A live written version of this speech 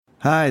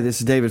Hi, this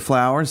is David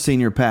Flowers,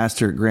 Senior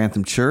Pastor at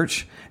Grantham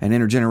Church, an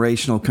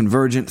intergenerational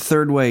convergent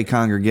third way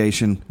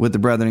congregation with the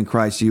Brethren in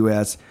Christ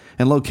U.S.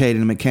 and located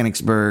in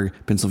Mechanicsburg,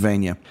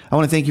 Pennsylvania. I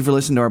want to thank you for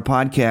listening to our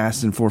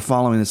podcast and for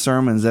following the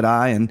sermons that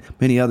I and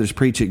many others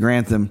preach at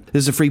Grantham.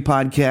 This is a free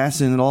podcast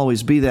and it'll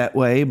always be that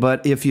way,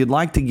 but if you'd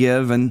like to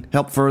give and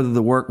help further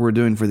the work we're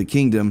doing for the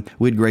kingdom,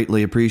 we'd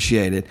greatly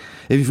appreciate it.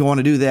 If you want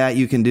to do that,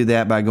 you can do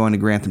that by going to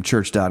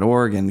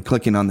granthamchurch.org and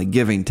clicking on the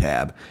Giving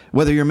tab.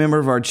 Whether you're a member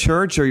of our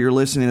church or you're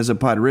listening as a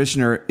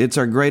parishioner, it's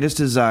our greatest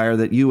desire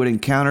that you would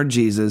encounter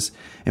Jesus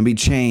and be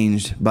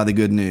changed by the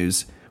good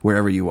news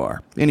wherever you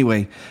are.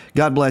 Anyway,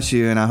 God bless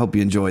you, and I hope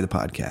you enjoy the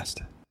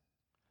podcast.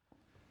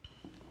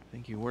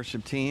 Thank you,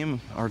 worship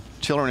team. Our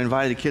children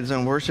invited the kids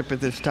on worship at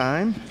this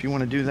time. If you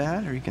want to do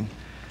that, or you can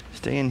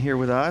stay in here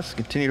with us,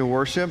 continue to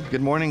worship.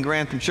 Good morning,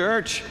 Grantham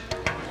Church.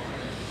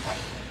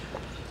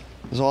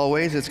 As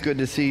always, it's good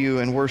to see you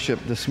in worship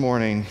this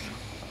morning.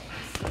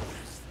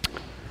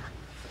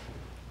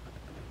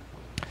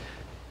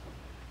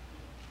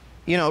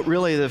 You know,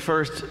 really the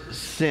first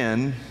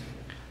sin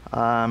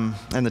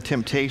and the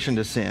temptation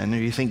to sin,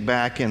 if you think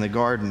back in the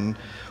garden,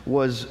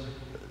 was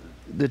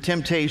the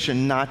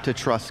temptation not to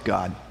trust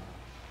God.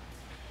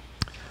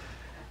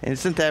 And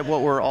isn't that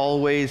what we're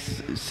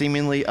always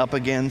seemingly up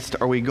against?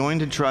 Are we going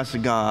to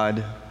trust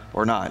God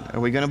or not?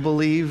 Are we going to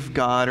believe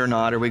God or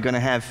not? Are we going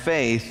to have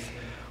faith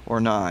or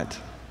not?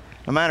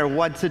 No matter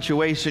what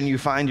situation you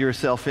find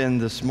yourself in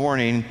this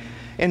morning,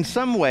 in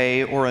some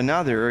way or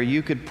another,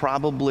 you could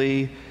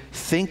probably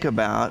think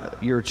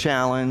about your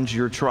challenge,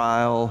 your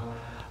trial,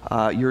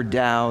 your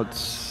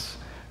doubts,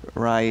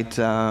 right?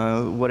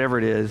 Whatever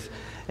it is,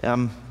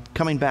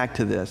 coming back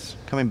to this.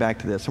 And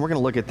we're going to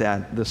look at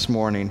that this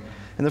morning.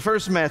 In the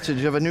first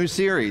message of a new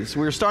series,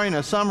 we're starting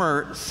a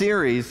summer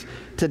series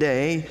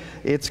today.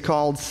 It's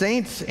called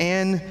Saints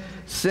and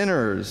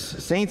Sinners.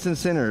 Saints and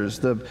Sinners.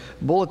 The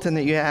bulletin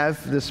that you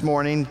have this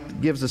morning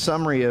gives a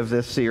summary of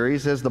this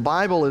series. As the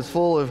Bible is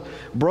full of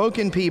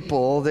broken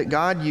people that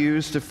God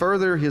used to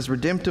further his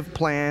redemptive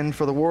plan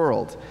for the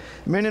world.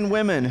 Men and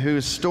women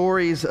whose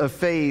stories of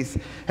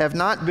faith have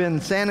not been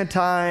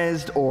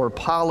sanitized or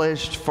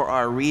polished for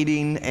our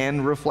reading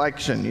and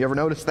reflection. You ever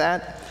notice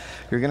that?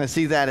 You're going to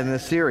see that in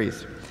this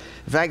series.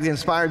 In fact, the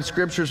inspired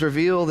scriptures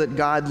reveal that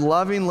God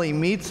lovingly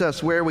meets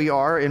us where we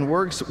are and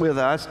works with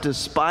us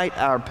despite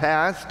our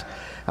past,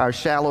 our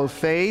shallow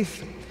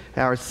faith,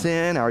 our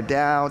sin, our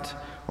doubt,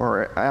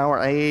 or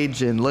our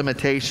age and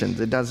limitations.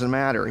 It doesn't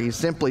matter. He's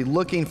simply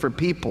looking for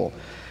people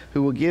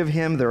who will give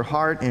him their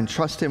heart and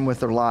trust him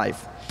with their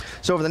life.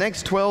 So over the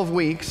next 12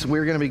 weeks,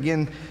 we're going to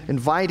begin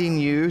inviting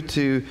you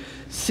to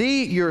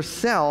see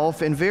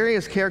yourself in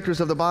various characters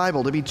of the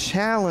Bible, to be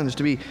challenged,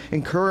 to be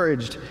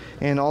encouraged,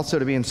 and also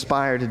to be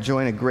inspired to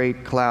join a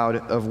great cloud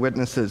of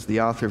witnesses, the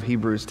author of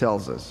Hebrews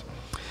tells us.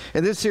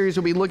 In this series,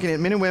 we'll be looking at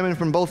men and women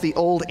from both the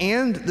Old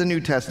and the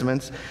New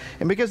Testaments.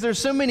 And because there's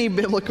so many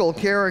biblical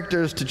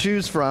characters to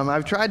choose from,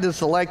 I've tried to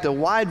select a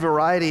wide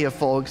variety of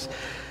folks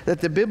that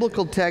the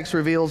biblical text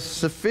reveals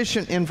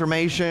sufficient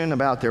information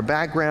about their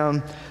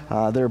background,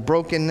 their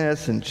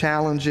brokenness and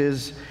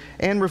challenges,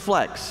 and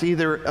reflects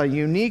either a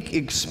unique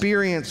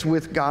experience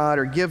with God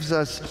or gives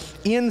us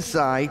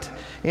insight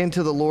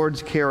into the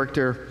Lord's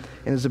character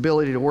and his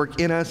ability to work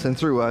in us and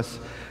through us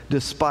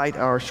despite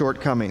our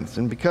shortcomings.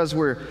 And because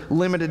we're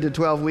limited to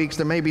 12 weeks,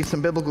 there may be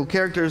some biblical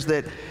characters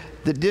that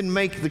didn't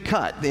make the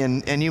cut,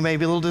 and you may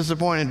be a little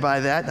disappointed by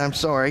that. I'm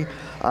sorry,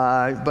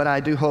 but I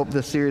do hope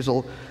this series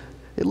will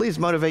at least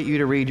motivate you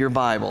to read your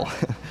Bible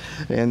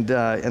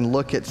and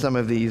look at some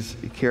of these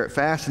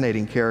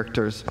fascinating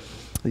characters,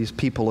 these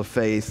people of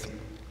faith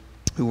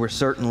who were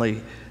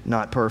certainly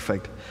not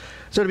perfect.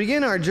 So to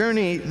begin our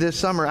journey this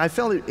summer, I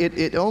felt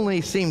it only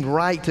seemed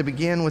right to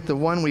begin with the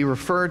one we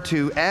refer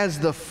to as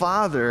the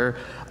father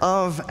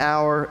of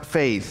our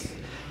faith,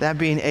 that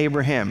being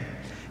Abraham,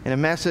 in a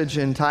message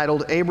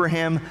entitled,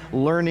 Abraham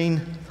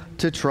Learning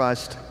to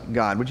Trust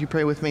God. Would you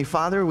pray with me?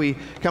 Father, we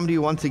come to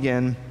you once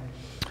again.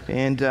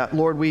 And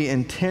Lord, we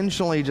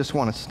intentionally just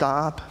want to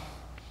stop,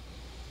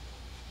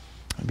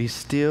 be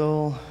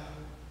still,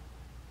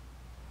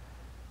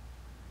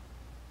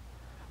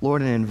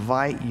 Lord, and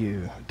invite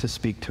you to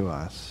speak to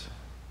us.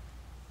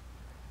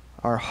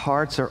 Our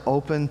hearts are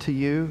open to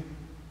you.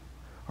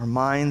 Our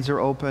minds are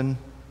open.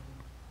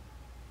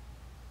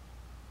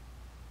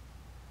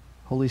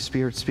 Holy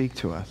Spirit, speak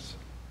to us.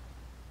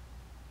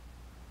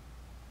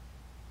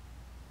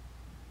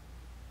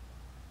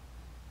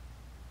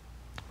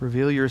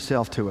 Reveal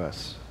yourself to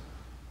us.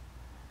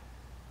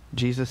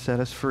 Jesus set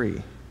us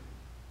free.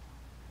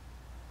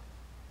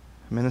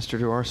 Minister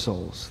to our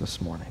souls this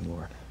morning,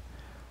 Lord.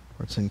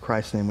 For it's in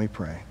Christ's name we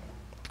pray.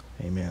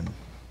 Amen.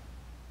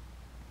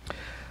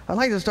 I'd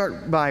like to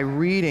start by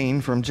reading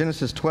from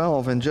Genesis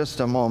 12 in just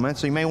a moment.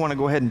 So you may want to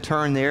go ahead and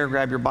turn there,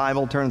 grab your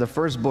Bible, turn to the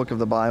first book of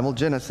the Bible,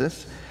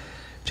 Genesis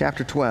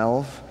chapter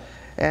 12.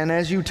 And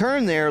as you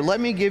turn there, let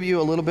me give you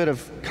a little bit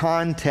of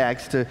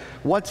context to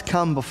what's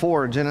come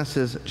before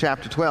Genesis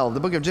chapter 12. The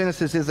book of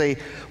Genesis is a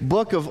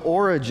book of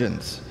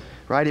origins,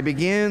 right? It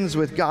begins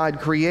with God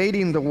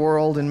creating the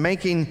world and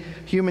making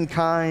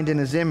humankind in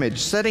his image,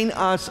 setting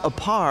us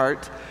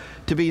apart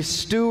to be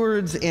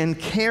stewards and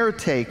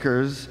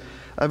caretakers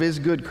of his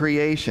good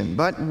creation.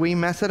 But we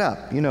mess it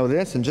up. You know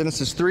this. In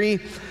Genesis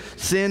 3,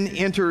 sin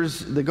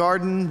enters the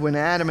garden when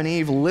Adam and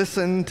Eve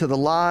listen to the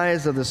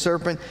lies of the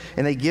serpent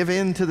and they give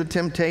in to the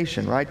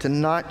temptation, right? To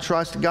not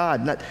trust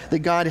God, not that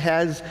God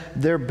has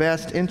their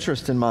best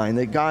interest in mind,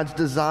 that God's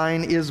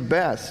design is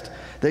best,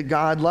 that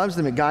God loves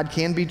them, that God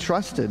can be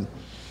trusted.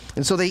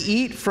 And so they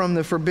eat from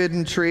the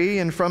forbidden tree,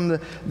 and from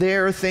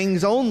there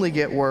things only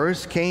get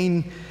worse.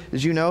 Cain,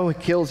 as you know,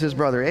 kills his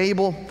brother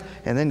Abel,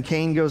 and then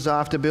Cain goes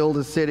off to build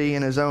a city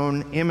in his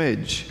own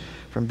image.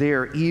 From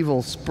there,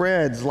 evil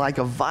spreads like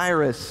a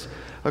virus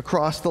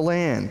across the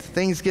land.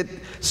 Things get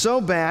so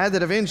bad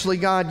that eventually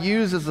God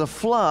uses a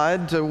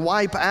flood to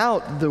wipe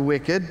out the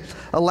wicked,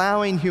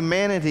 allowing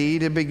humanity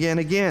to begin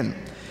again.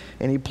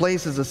 And he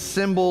places a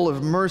symbol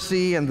of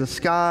mercy in the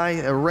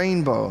sky, a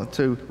rainbow,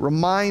 to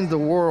remind the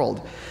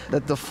world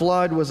that the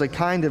flood was a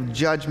kind of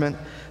judgment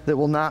that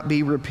will not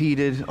be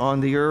repeated on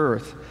the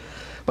earth.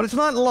 But it's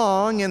not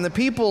long, and the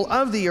people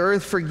of the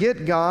earth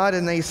forget God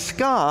and they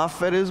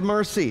scoff at his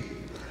mercy.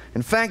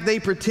 In fact, they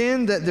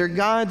pretend that they're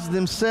gods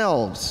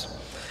themselves.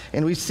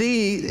 And we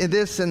see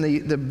this in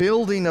the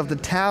building of the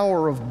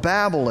Tower of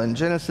Babel in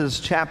Genesis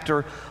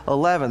chapter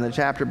 11, the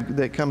chapter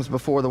that comes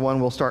before the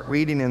one we'll start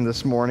reading in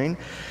this morning.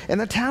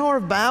 And the Tower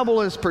of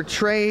Babel is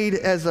portrayed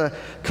as a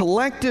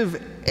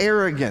collective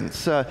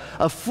arrogance,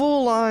 a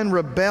full-on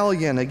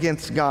rebellion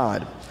against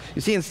God.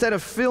 You see, instead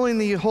of filling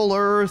the whole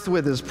earth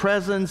with his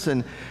presence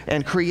and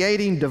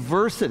creating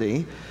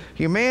diversity,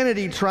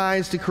 humanity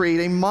tries to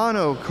create a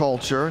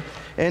monoculture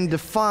in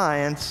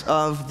defiance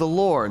of the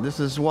Lord. This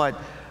is what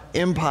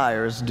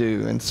empires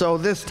do. And so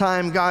this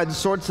time God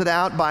sorts it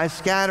out by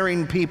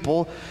scattering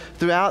people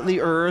throughout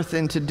the earth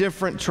into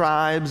different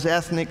tribes,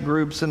 ethnic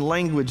groups, and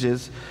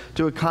languages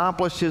to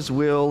accomplish his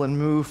will and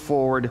move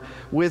forward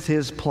with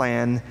his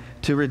plan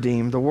to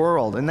redeem the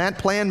world. And that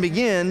plan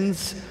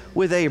begins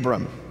with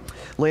Abram,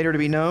 later to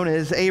be known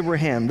as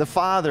Abraham, the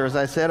father, as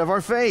I said, of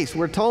our faith.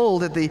 We're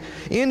told at the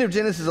end of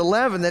Genesis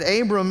 11 that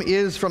Abram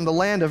is from the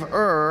land of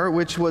Ur,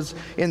 which was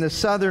in the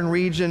southern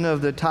region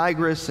of the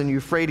Tigris and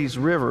Euphrates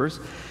rivers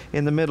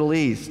in the Middle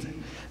East.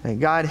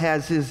 And God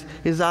has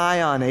his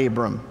eye on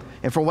Abram.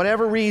 And for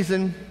whatever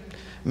reason,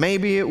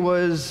 maybe it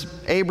was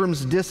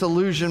Abram's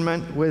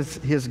disillusionment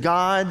with his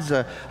gods,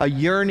 a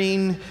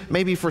yearning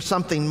maybe for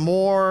something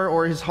more,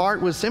 or his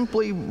heart was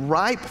simply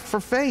ripe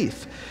for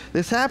faith.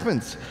 This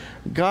happens.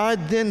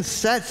 God then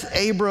sets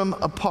Abram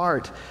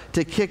apart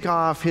to kick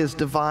off his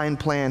divine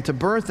plan, to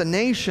birth a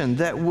nation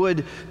that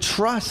would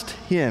trust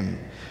him,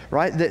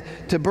 right?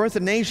 To birth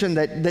a nation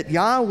that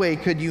Yahweh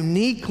could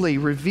uniquely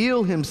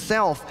reveal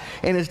himself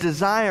and his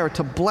desire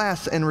to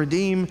bless and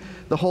redeem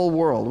the whole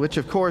world, which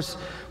of course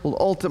will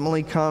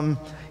ultimately come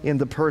in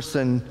the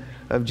person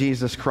of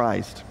Jesus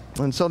Christ.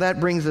 And so that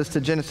brings us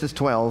to Genesis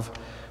 12,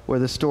 where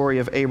the story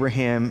of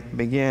Abraham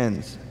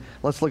begins.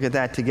 Let's look at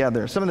that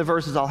together. Some of the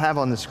verses I'll have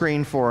on the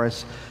screen for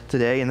us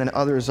today, and then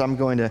others I'm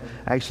going to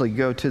actually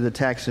go to the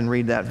text and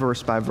read that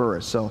verse by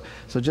verse. So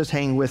just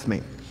hang with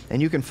me,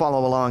 and you can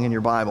follow along in your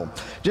Bible.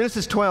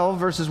 Genesis 12,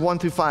 verses 1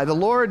 through 5. The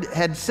Lord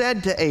had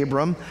said to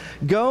Abram,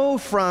 "Go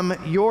from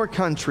your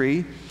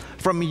country,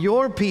 from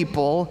your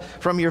people,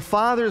 from your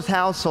father's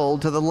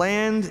household to the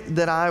land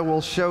that I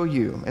will show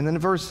you." And then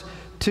verse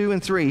 2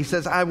 and 3, he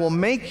says, "I will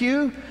make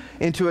you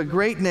into a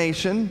great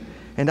nation,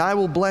 and I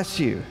will bless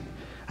you.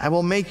 I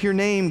will make your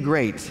name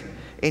great,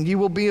 and you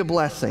will be a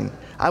blessing.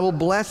 I will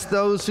bless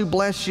those who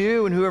bless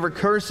you, and whoever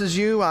curses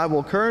you, I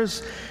will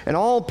curse, and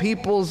all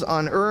peoples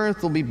on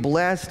earth will be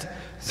blessed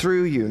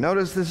through you."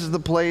 Notice this is the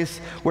place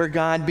where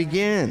God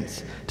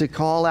begins to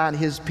call out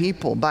his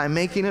people by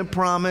making a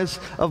promise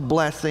of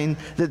blessing,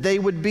 that they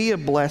would be a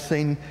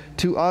blessing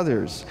to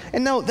others.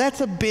 And no,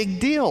 that's a big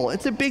deal.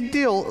 It's a big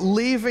deal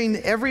leaving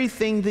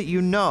everything that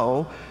you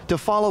know to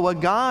follow a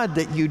God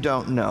that you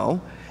don't know,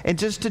 and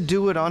just to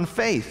do it on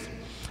faith.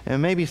 And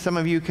maybe some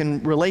of you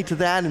can relate to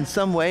that in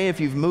some way.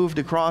 If you've moved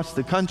across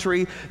the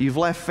country, you've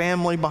left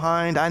family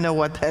behind, I know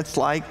what that's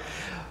like.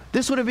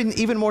 This would have been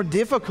even more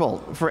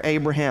difficult for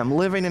Abraham,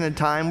 living in a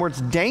time where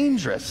it's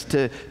dangerous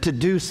to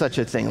do such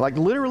a thing, like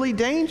literally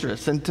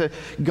dangerous, and to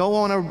go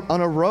on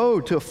a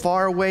road to a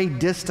faraway,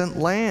 distant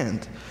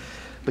land.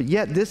 But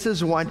yet this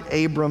is what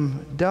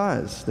Abram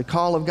does. The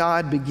call of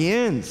God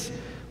begins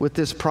with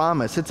this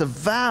promise. It's a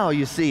vow,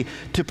 you see,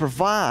 to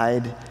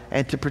provide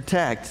and to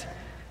protect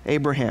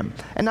Abraham.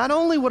 And not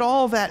only would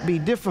all that be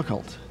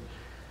difficult,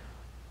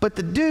 but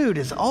the dude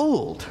is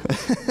old.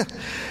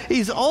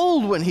 He's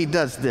old when he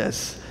does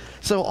this.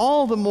 So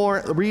all the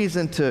more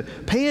reason to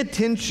pay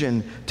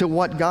attention to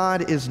what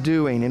God is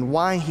doing and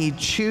why he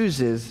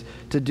chooses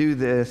to do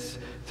this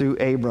through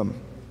Abram.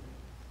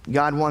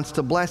 God wants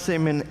to bless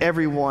him and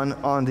everyone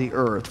on the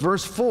earth.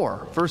 Verse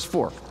 4.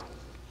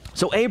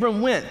 So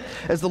Abram went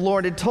as the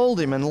Lord had told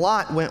him, and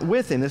Lot went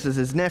with him. This is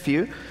his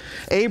nephew.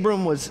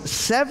 Abram was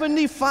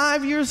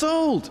 75 years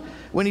old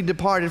when he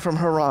departed from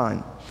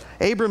Haran.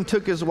 Abram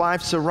took his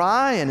wife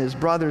Sarai and his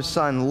brother's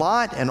son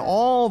Lot and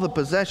all the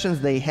possessions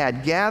they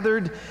had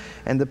gathered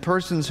and the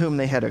persons whom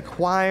they had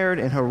acquired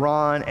in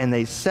Haran, and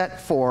they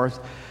set forth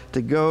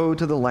to go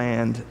to the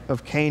land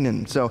of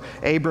Canaan. So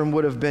Abram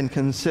would have been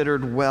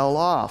considered well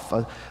off,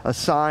 a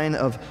sign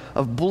of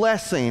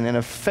blessing and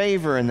of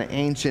favor in the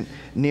ancient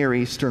Near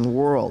Eastern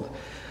world.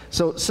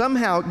 So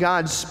somehow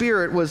God's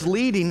Spirit was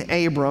leading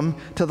Abram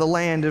to the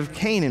land of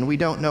Canaan. We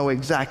don't know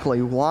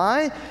exactly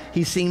why.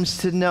 He seems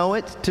to know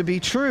it to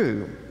be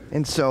true.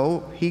 And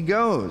so he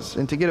goes.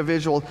 And to get a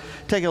visual,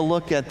 take a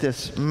look at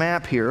this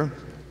map here.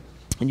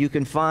 And you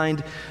can find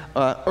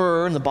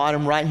in the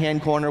bottom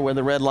right-hand corner where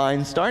the red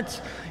line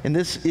starts. And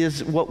this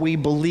is what we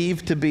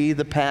believe to be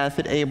the path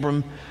that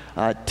Abram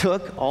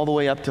took all the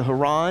way up to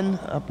Haran,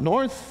 up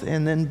north,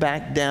 and then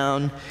back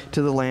down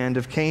to the land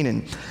of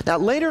Canaan. Now,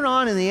 later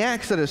on in the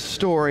Exodus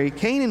story,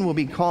 Canaan will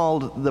be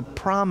called the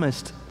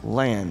Promised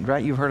Land,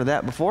 right? You've heard of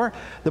that before.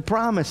 The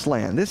Promised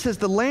Land. This is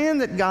the land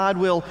that God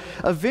will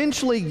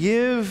eventually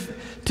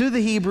give to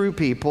the Hebrew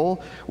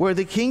people, where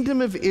the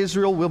kingdom of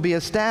Israel will be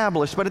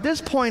established. But at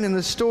this point in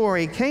the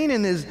story,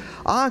 Canaan is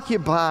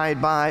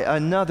occupied by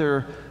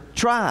another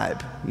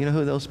tribe. You know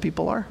who those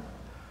people are?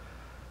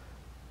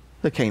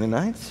 The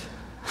Canaanites.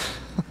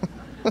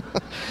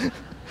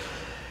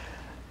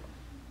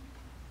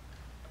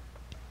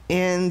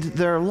 And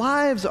their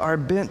lives are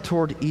bent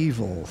toward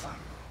evil.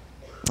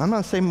 I'm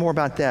going to say more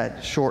about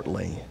that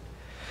shortly.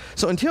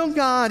 So until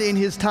God in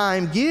his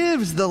time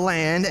gives the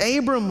land,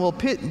 Abram will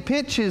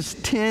pitch his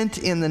tent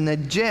in the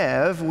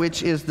Negev,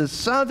 which is the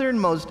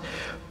southernmost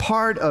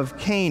part of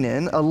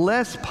Canaan, a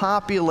less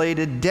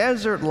populated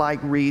desert-like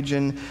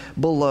region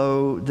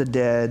below the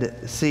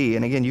Dead Sea.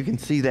 And again, you can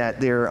see that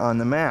there on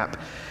the map.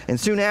 And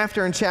soon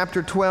after, in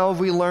chapter 12,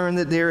 we learn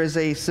that there is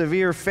a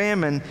severe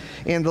famine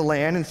in the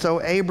land, and so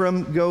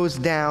Abram goes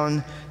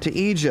down to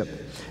Egypt.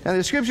 Now,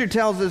 the scripture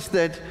tells us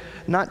that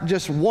not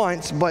just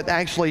once, but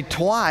actually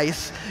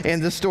twice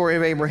in the story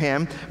of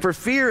Abraham, for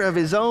fear of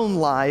his own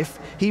life,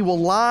 he will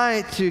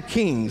lie to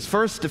kings,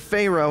 first to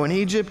Pharaoh in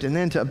Egypt and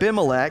then to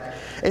Abimelech,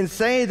 and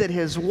say that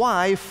his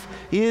wife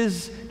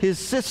is his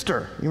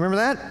sister. You remember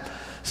that?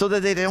 So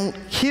that they don't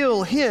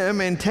kill him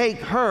and take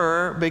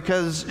her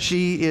because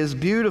she is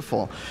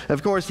beautiful.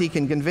 Of course, he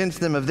can convince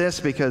them of this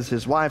because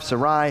his wife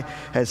Sarai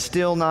has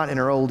still not in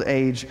her old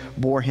age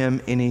bore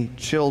him any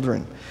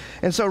children.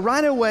 And so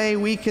right away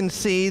we can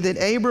see that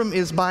Abram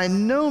is by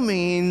no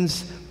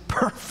means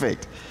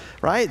perfect,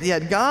 right?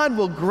 Yet God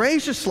will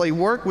graciously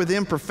work with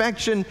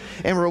imperfection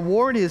and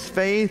reward his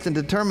faith and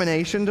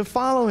determination to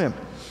follow him.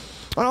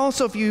 And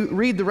also, if you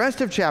read the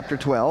rest of chapter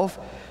 12,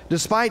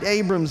 despite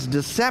Abram's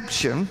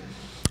deception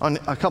on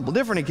a couple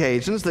different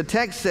occasions, the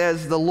text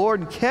says the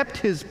Lord kept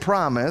his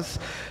promise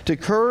to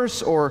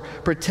curse or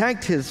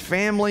protect his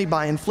family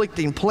by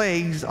inflicting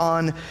plagues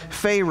on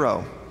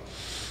Pharaoh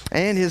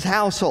and his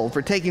household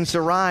for taking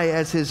Sarai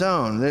as his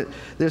own.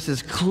 This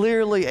is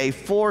clearly a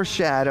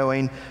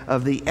foreshadowing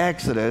of the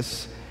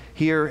Exodus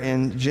here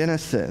in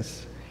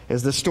Genesis.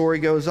 As the story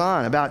goes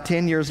on, about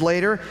 10 years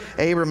later,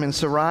 Abram and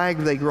Sarai,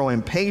 they grow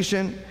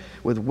impatient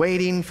with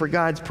waiting for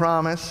God's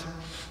promise.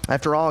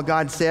 After all,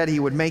 God said he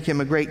would make him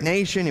a great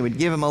nation. He would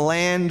give him a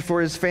land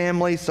for his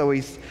family. So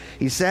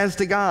he says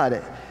to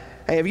God,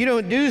 hey, if you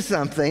don't do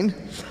something,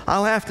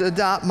 I'll have to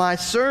adopt my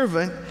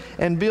servant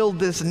and build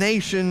this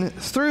nation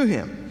through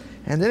him.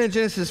 And then in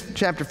Genesis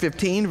chapter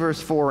 15,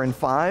 verse 4 and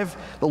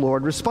 5, the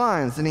Lord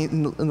responds.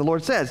 And the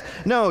Lord says,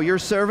 no, your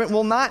servant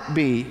will not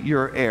be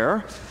your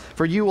heir,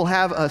 for you will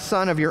have a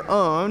son of your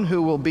own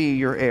who will be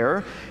your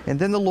heir. And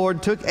then the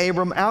Lord took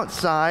Abram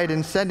outside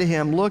and said to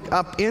him, look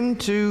up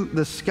into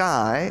the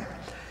sky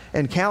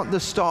and count the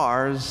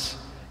stars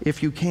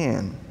if you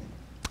can.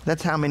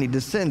 That's how many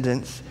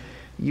descendants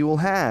you will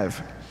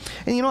have.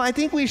 And you know, I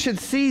think we should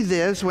see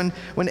this when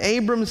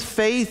Abram's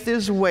faith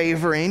is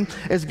wavering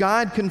as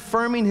God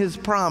confirming his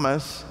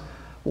promise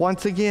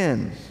once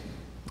again.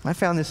 I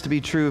found this to be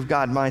true of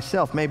God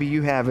myself. Maybe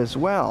you have as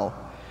well.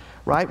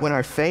 Right? When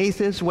our faith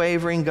is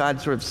wavering,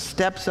 God sort of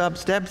steps up,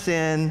 steps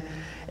in,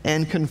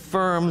 and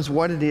confirms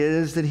what it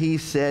is that he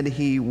said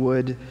he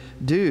would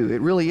do.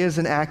 It really is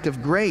an act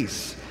of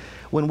grace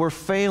when we're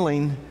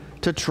failing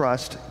to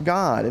trust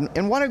God.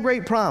 And what a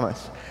great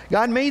promise.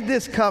 God made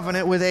this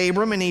covenant with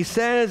Abram, and he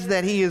says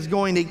that he is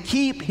going to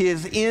keep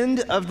his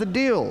end of the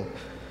deal.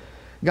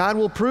 God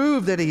will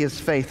prove that he is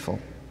faithful.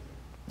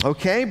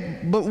 Okay,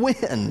 but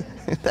when?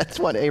 That's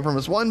what Abram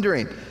is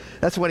wondering.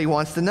 That's what he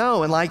wants to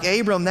know. And like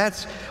Abram,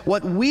 that's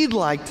what we'd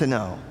like to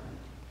know.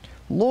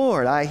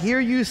 Lord, I hear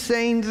you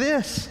saying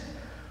this,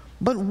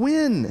 but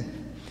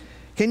when?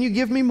 Can you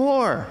give me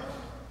more?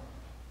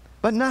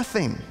 But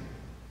nothing.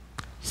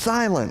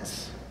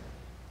 Silence.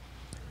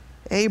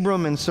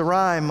 Abram and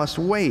Sarai must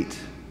wait,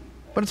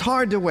 but it's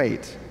hard to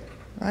wait.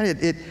 Right?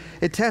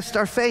 It tests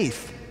our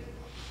faith,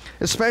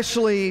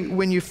 especially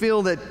when you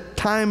feel that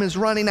time is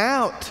running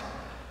out.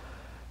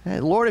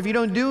 Lord, if you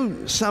don't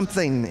do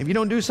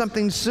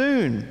something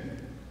soon,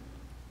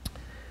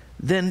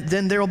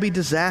 then there will be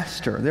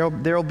disaster.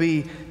 There will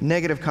be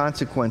negative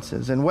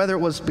consequences. And whether it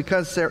was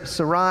because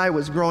Sarai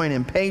was growing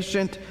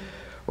impatient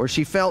or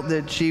she felt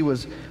that she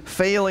was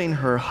failing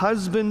her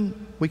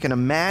husband, we can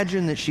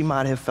imagine that she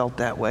might have felt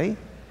that way.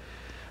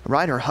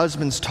 Right? Her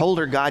husband's told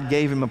her God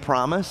gave him a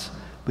promise,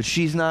 but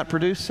she's not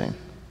producing.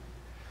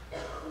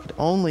 But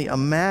only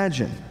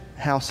imagine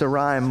how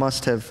Sarai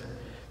must have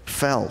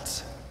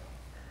felt.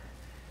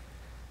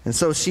 And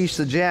so she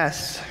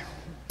suggests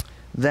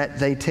that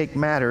they take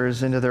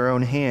matters into their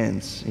own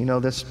hands. You know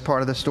this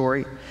part of the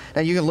story?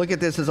 Now you can look at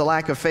this as a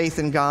lack of faith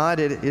in God.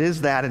 It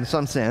is that in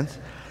some sense.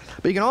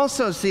 But you can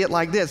also see it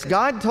like this.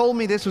 God told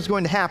me this was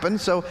going to happen,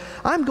 so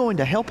I'm going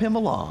to help him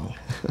along.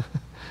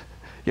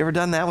 You ever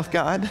done that with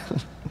God?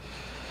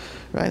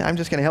 Right? I'm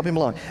just going to help him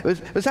along.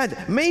 Besides,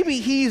 maybe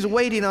he's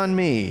waiting on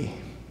me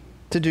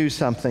to do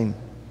something.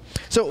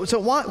 So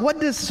what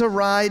does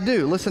Sarai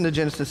do? Listen to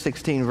Genesis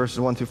 16, verses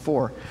 1 through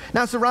 4.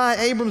 Now Sarai,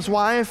 Abram's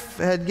wife,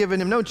 had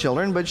given him no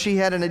children, but she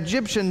had an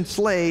Egyptian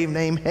slave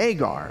named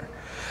Hagar.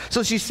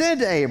 So she said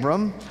to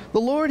Abram,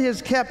 "The Lord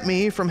has kept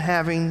me from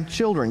having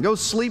children. Go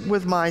sleep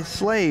with my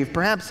slave.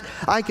 Perhaps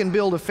I can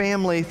build a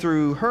family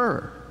through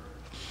her."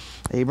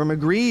 Abram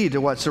agreed to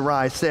what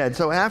Sarai said.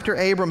 So after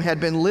Abram had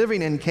been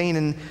living in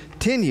Canaan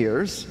 10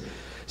 years,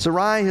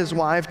 Sarai, his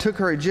wife, took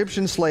her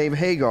Egyptian slave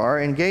Hagar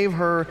and gave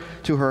her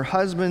to her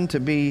husband to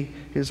be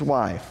his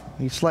wife.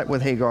 He slept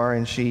with Hagar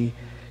and she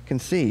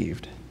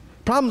conceived.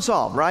 Problem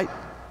solved, right?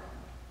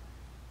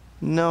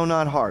 No,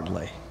 not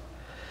hardly.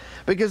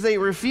 Because they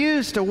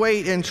refused to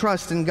wait and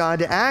trust in God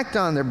to act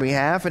on their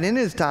behalf, and in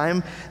his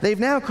time, they've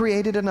now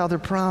created another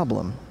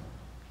problem.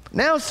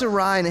 Now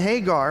Sarai and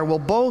Hagar will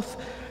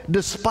both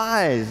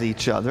despise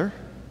each other,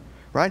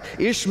 right?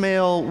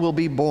 Ishmael will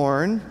be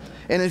born,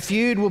 and a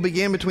feud will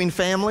begin between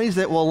families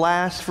that will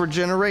last for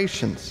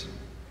generations.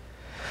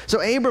 So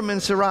Abram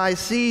and Sarai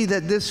see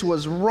that this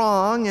was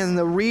wrong, and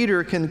the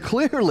reader can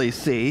clearly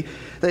see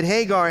that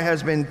Hagar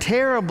has been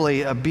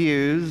terribly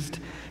abused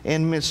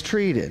and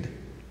mistreated.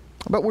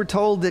 But we're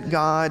told that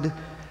God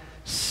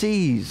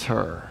sees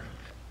her.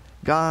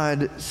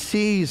 God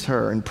sees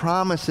her and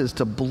promises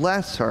to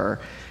bless her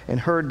and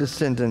her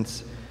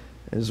descendants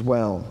as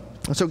well.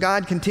 So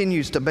God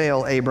continues to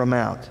bail Abram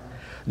out,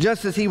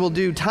 just as he will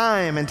do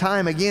time and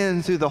time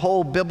again through the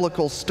whole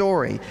biblical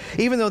story.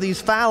 Even though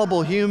these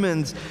fallible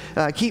humans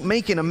keep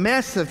making a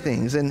mess of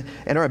things and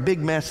are a big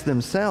mess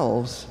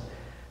themselves,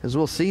 as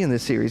we'll see in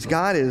this series,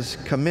 God is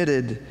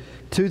committed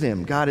to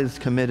them. God is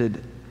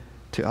committed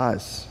to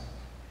us.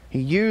 He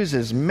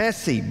uses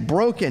messy,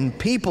 broken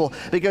people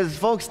because,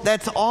 folks,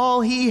 that's all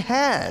he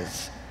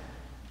has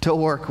to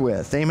work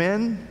with.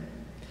 Amen?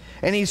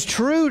 And he's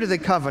true to the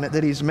covenant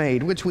that he's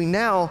made, which we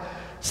now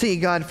see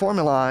God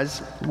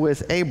formalize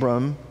with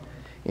Abram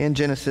in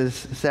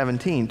Genesis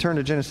 17. Turn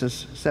to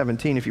Genesis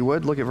 17, if you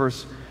would. Look at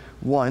verse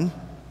 1. I'm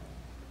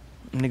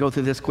going to go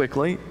through this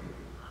quickly.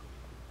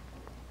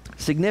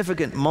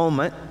 Significant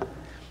moment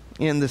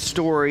in the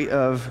story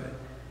of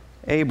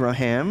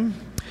Abraham.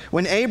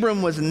 When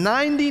Abram was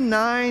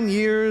 99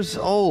 years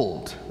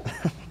old,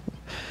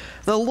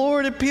 the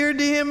Lord appeared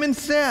to him and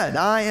said,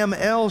 "I am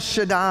El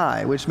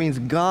Shaddai," which means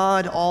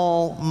God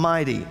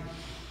Almighty.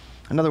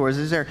 In other words,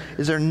 is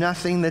there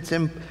nothing that's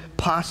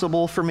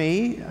impossible for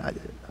me?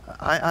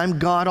 I'm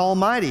God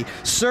Almighty.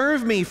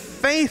 Serve me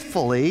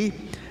faithfully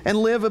and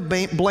live a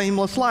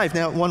blameless life.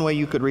 Now, one way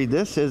you could read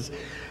this is,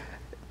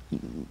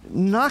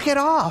 knock it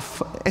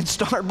off and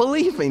start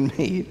believing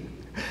me.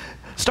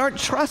 Start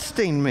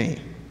trusting me.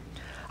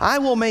 I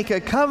will make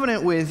a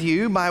covenant with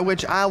you by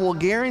which I will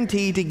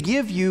guarantee to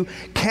give you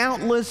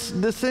countless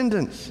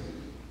descendants.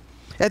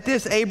 At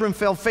this, Abram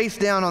fell face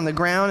down on the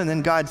ground, and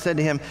then God said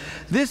to him,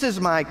 "This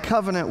is my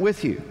covenant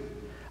with you.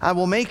 I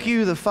will make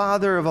you the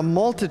father of a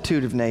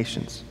multitude of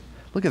nations."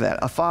 Look at that,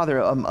 a father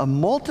of a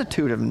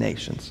multitude of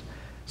nations.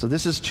 So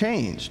this has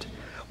changed.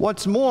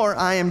 What's more,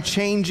 I am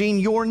changing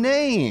your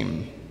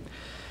name.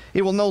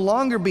 It will no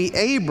longer be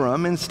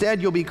Abram.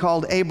 Instead, you'll be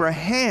called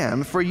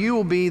Abraham, for you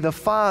will be the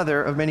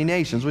father of many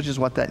nations, which is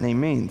what that name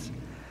means.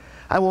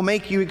 I will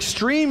make you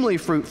extremely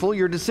fruitful.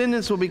 Your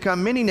descendants will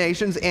become many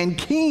nations, and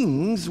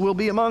kings will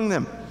be among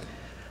them.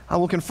 I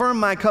will confirm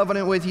my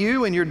covenant with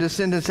you and your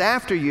descendants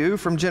after you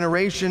from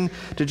generation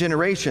to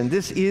generation.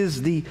 This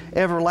is the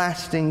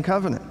everlasting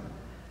covenant.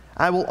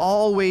 I will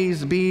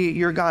always be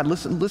your God.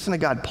 Listen to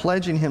God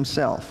pledging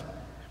himself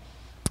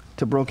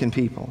to broken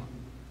people.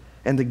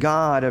 And the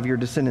God of your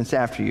descendants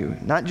after you.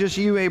 Not just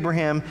you,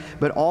 Abraham,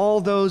 but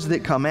all those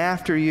that come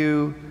after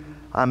you,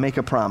 I make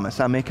a promise,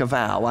 I make a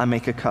vow, I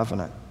make a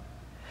covenant.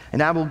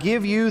 And I will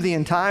give you the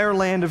entire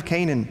land of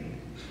Canaan,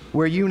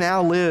 where you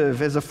now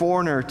live as a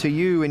foreigner, to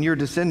you and your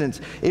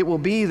descendants. It will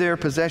be their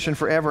possession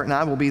forever, and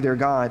I will be their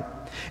God.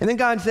 And then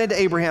God said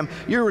to Abraham,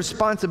 your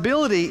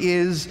responsibility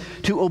is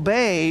to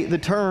obey the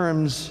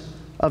terms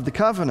of the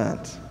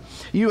covenant.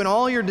 You and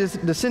all your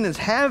descendants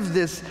have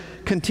this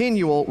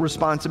continual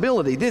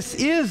responsibility. This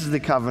is the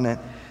covenant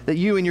that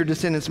you and your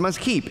descendants must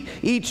keep.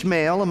 Each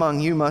male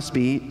among you must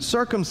be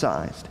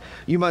circumcised.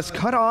 You must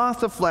cut off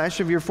the flesh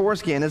of your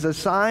foreskin as a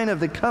sign of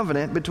the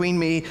covenant between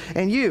me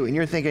and you. And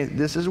you're thinking,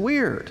 this is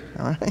weird,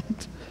 all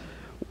right?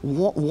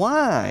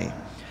 Why?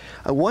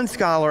 One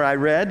scholar I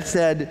read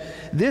said,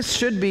 this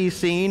should be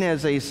seen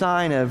as a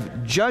sign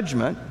of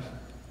judgment.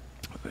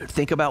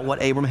 Think about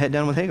what Abram had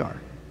done with Hagar.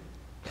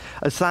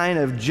 A sign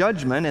of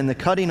judgment and the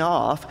cutting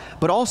off,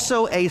 but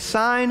also a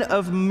sign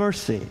of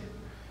mercy.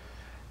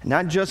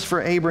 Not just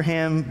for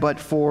Abraham, but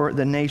for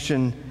the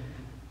nation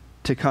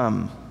to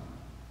come.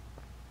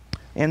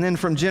 And then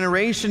from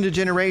generation to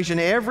generation,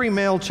 every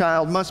male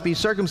child must be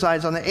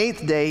circumcised on the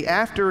 8th day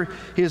after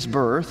his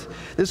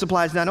birth. This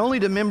applies not only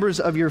to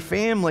members of your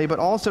family, but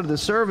also to the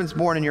servants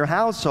born in your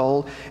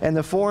household and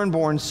the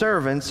foreign-born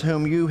servants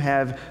whom you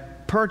have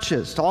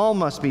purchased. All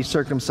must be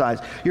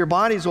circumcised. Your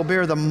bodies will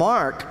bear the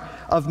mark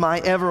of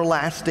my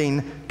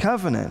everlasting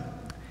covenant.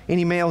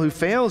 Any male who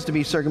fails to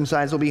be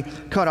circumcised will be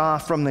cut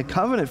off from the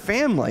covenant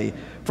family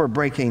for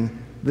breaking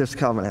this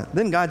covenant.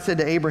 Then God said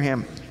to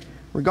Abraham,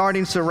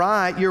 regarding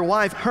Sarai, your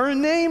wife, her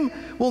name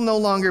will no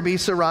longer be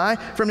Sarai.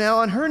 From now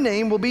on, her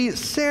name will be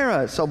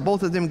Sarah. So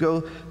both of them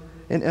go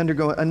and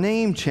undergo a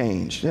name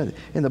change. In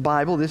the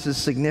Bible, this is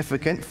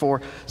significant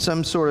for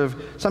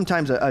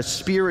sometimes a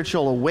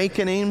spiritual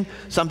awakening,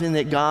 something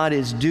that God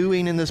is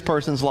doing in this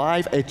person's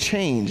life, a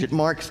change. It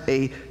marks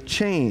a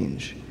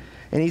change.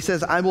 And he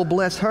says, I will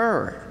bless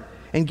her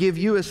and give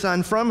you a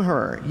son from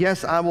her.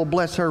 Yes, I will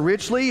bless her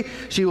richly.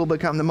 She will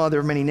become the mother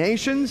of many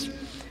nations.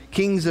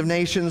 Kings of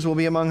nations will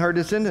be among her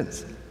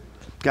descendants.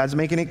 God's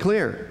making it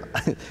clear.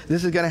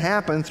 This is going to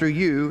happen through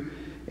you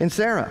and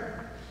Sarah.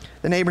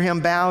 Then Abraham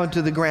bowed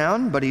to the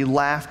ground, but he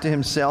laughed to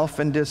himself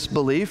in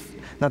disbelief.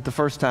 Not the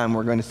first time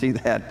we're going to see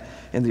that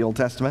in the Old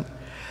Testament.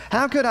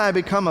 How could I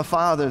become a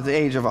father at the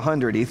age of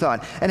 100, he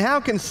thought. And how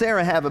can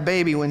Sarah have a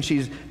baby when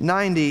she's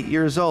 90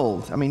 years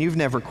old? I mean, you've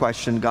never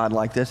questioned God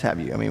like this, have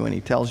you? I mean, when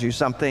he tells you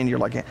something, you're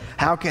like,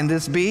 how can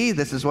this be?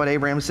 This is what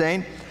Abraham's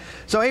saying.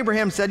 So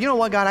Abraham said, you know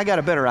what, God, I got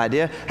a better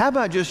idea. How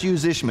about just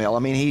use Ishmael? I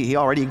mean, he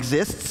already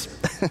exists.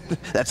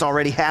 That's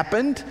already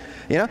happened,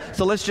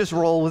 so let's just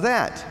roll with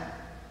that.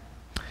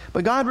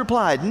 But God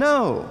replied,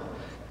 no,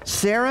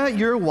 Sarah,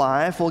 your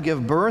wife, will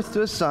give birth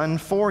to a son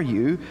for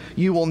you.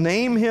 You will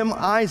name him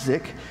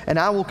Isaac, and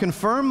I will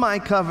confirm my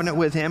covenant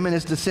with him and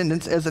his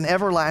descendants as an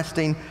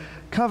everlasting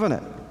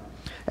covenant.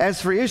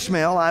 As for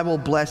Ishmael, I will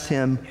bless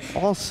him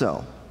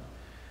also.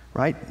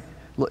 Right?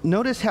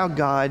 Notice how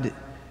God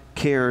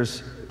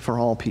cares for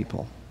all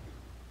people.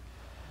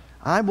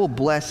 I will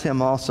bless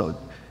him also,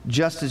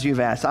 just as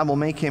you've asked. I will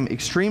make him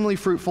extremely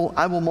fruitful.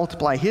 I will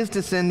multiply his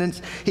descendants.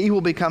 He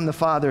will become the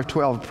father of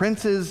 12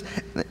 princes,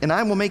 and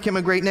I will make him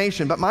a great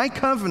nation. But my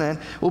covenant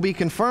will be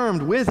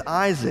confirmed with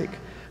Isaac,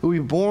 who will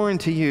be born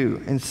to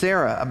you, and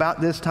Sarah about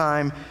this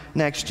time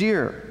next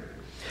year.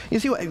 You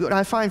see, what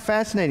I find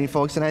fascinating,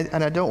 folks, and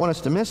I don't want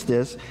us to miss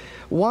this,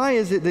 why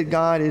is it that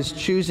God is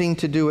choosing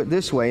to do it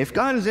this way? If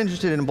God is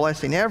interested in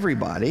blessing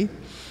everybody,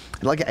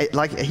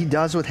 like he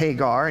does with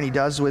Hagar and he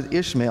does with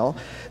Ishmael,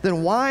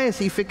 then why is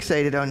he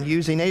fixated on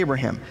using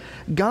Abraham?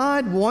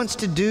 God wants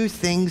to do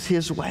things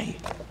his way.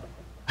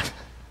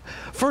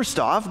 First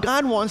off,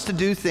 God wants to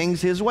do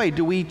things his way.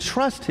 Do we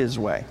trust his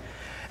way?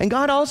 And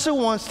God also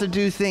wants to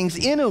do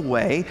things in a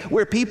way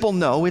where people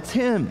know it's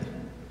him.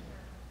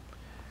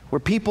 Where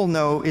people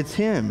know it's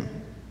him.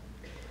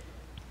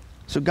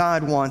 So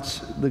God wants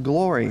the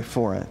glory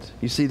for it.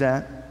 You see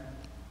that?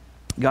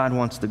 God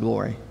wants the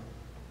glory.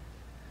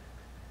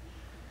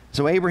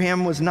 So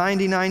Abraham was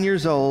 99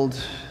 years old,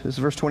 this is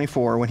verse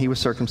 24, when he was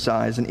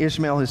circumcised, and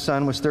Ishmael, his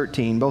son, was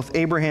 13. Both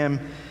Abraham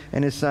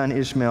and his son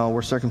Ishmael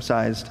were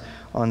circumcised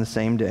on the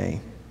same day,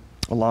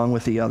 along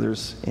with the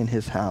others in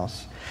his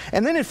house.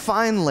 And then it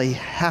finally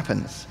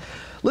happens.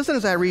 Listen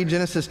as I read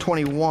Genesis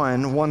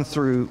 21, 1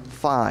 through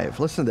 5.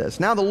 Listen to this.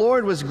 Now the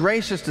Lord was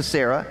gracious to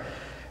Sarah,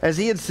 as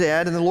he had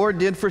said, and the Lord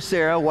did for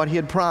Sarah what he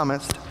had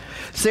promised.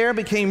 Sarah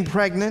became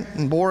pregnant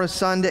and bore a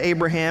son to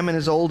Abraham in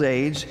his old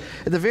age,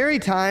 at the very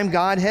time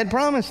God had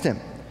promised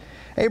him.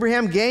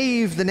 Abraham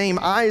gave the name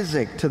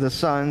Isaac to the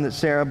son that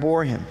Sarah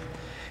bore him.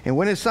 And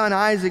when his son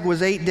Isaac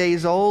was 8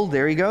 days old,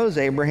 there he goes,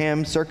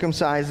 Abraham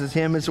circumcises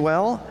him as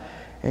well,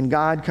 and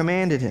God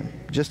commanded him,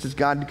 just as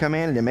God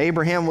commanded him.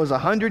 Abraham was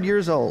 100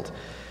 years old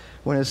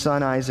when his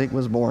son Isaac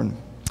was born.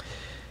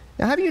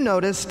 Now, have you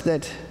noticed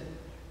that,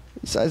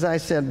 as I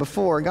said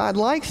before, God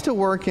likes to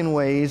work in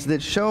ways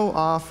that show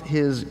off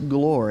his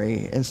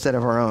glory instead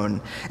of our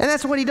own. And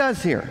that's what he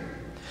does here.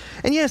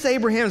 And yes,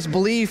 Abraham's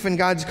belief in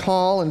God's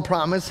call and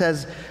promise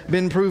has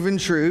been proven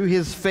true.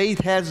 His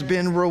faith has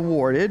been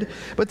rewarded.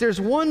 But there's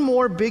one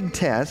more big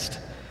test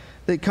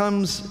that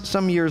comes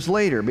some years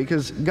later,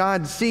 because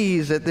God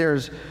sees that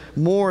there's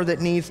more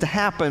that needs to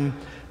happen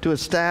to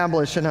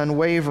establish an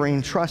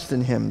unwavering trust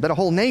in him, that a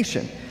whole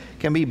nation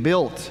can be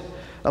built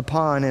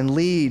upon and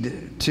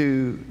lead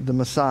to the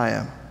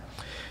Messiah.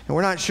 And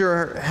we're not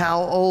sure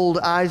how old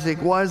Isaac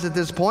was at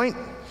this point,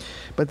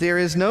 but there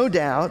is no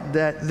doubt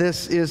that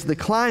this is the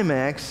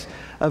climax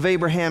of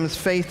Abraham's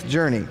faith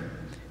journey.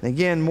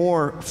 Again,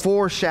 more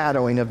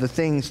foreshadowing of the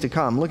things to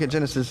come. Look at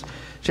Genesis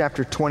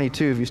chapter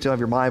 22 if you still have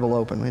your Bible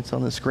open. It's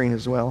on the screen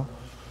as well.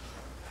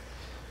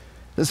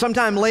 Then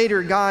sometime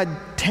later, God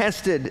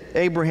tested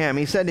Abraham.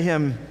 He said to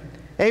him,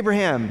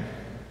 "Abraham."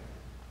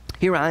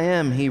 "Here I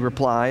am," he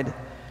replied.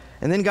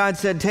 And then God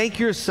said, "Take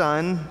your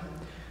son,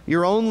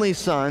 your only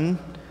son,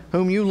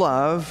 whom you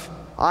love,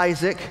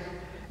 Isaac,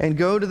 and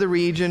go to the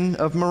region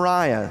of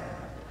Moriah.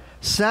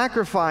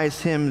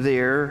 Sacrifice him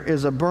there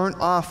as a burnt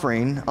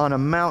offering on a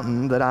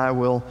mountain that I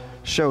will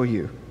show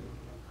you."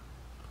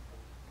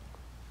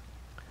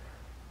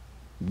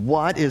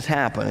 What is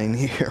happening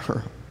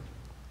here?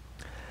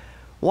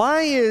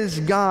 Why is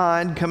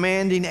God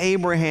commanding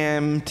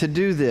Abraham to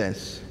do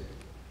this?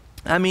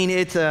 I mean,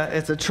 it's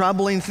a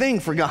troubling thing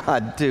for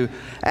God to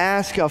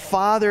ask a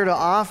father to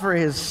offer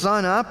his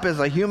son up as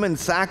a human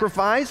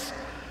sacrifice,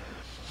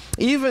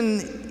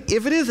 even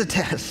if it is a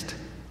test.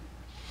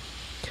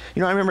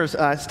 You know, I remember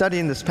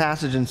studying this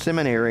passage in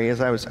seminary as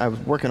I was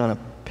working on a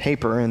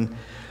paper and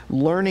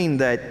learning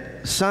that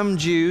some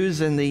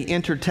Jews in the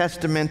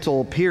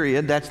intertestamental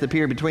period, that's the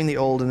period between the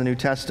Old and the New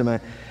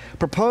Testament,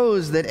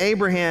 proposed that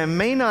Abraham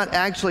may not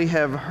actually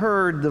have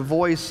heard the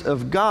voice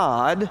of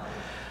God,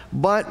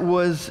 but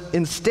was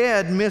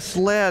instead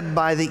misled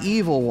by the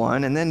evil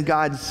one, and then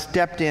God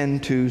stepped in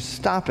to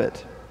stop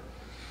it.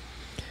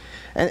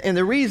 And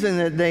the reason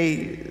that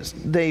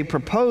they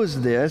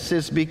proposed this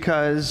is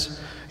because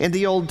in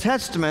the Old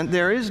Testament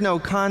there is no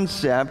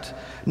concept,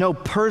 no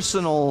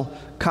personal,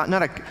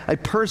 not a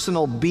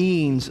personal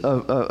beings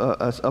of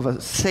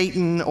a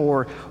Satan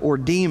or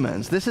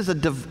demons. This is a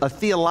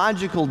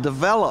theological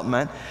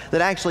development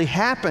that actually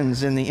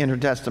happens in the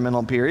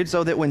intertestamental period,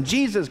 so that when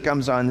Jesus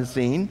comes on the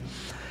scene,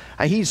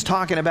 he's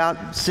talking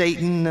about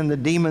Satan and the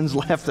demons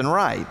left and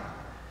right.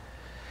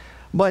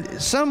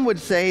 But some would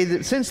say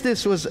that since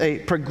this was a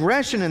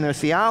progression in their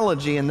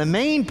theology, and the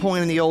main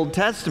point in the Old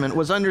Testament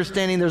was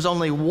understanding there's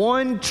only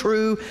one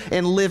true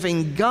and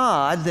living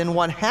God, then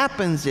what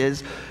happens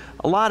is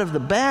a lot of the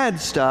bad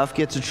stuff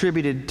gets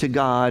attributed to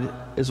God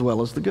as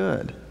well as the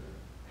good.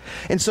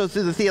 And so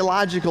through the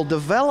theological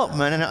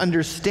development and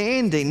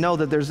understanding, know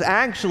that there's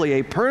actually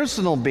a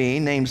personal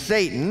being named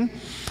Satan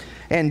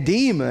and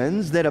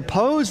demons that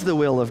oppose the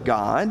will of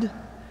God,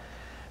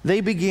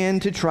 they begin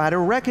to try to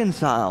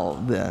reconcile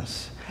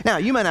this. Now,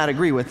 you might not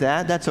agree with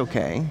that. That's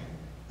okay.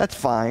 That's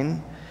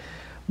fine.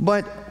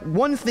 But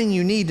one thing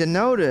you need to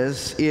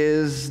notice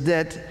is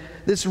that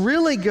this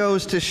really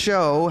goes to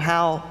show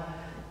how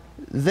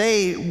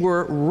they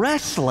were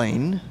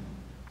wrestling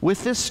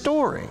with this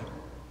story.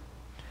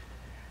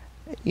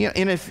 You know,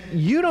 and if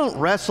you don't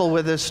wrestle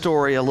with this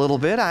story a little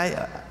bit,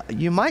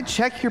 you might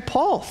check your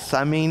pulse.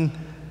 I mean,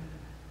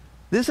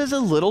 this is a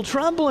little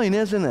troubling,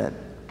 isn't it?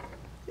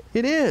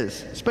 It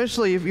is,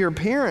 especially if you're a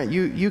parent.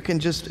 You can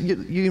just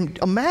you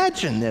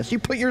imagine this. You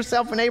put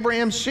yourself in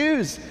Abraham's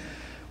shoes.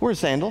 Wear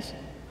sandals,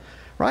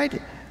 right?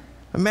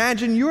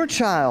 Imagine your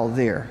child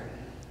there.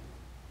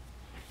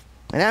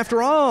 And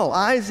after all,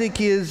 Isaac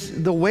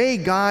is the way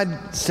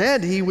God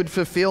said he would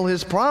fulfill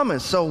his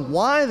promise. So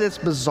why this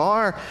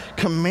bizarre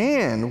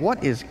command?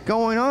 What is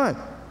going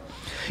on?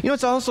 You know,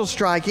 it's also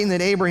striking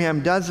that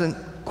Abraham doesn't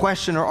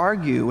question or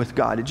argue with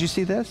God. Did you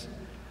see this?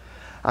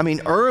 I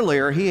mean,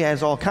 earlier he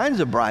has all kinds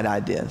of bright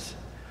ideas.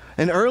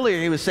 And earlier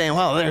he was saying,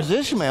 well, there's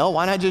Ishmael,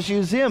 why not just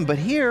use him? But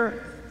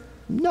here,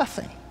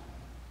 nothing.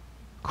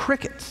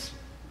 Crickets.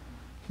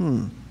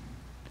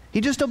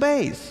 He just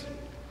obeys.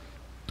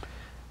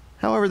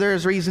 However, there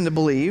is reason to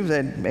believe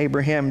that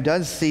Abraham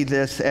does see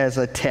this as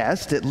a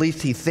test. At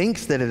least he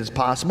thinks that it is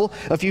possible.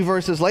 A few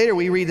verses later,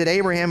 we read that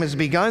Abraham has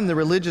begun the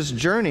religious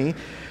journey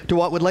to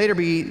what would later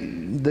be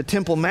the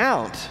Temple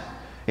Mount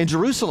in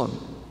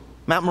Jerusalem,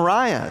 Mount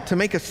Moriah, to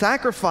make a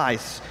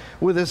sacrifice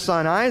with his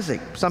son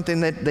Isaac, something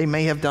that they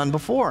may have done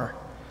before.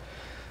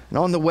 And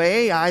on the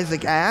way,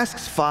 Isaac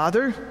asks,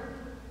 "Father,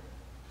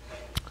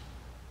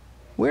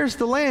 where's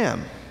the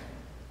lamb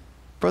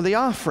for the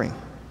offering?"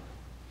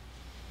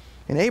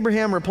 And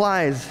Abraham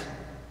replies,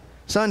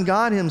 "Son,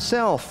 God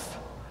himself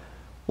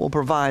will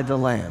provide the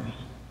lamb."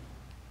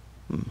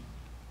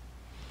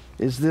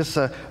 Is this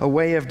a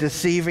way of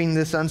deceiving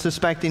this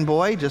unsuspecting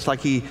boy, just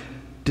like he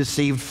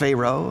deceived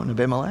Pharaoh and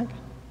Abimelech?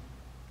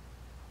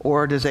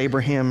 Or does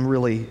Abraham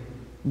really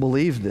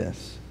believe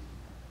this?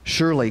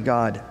 Surely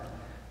God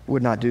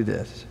would not do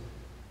this.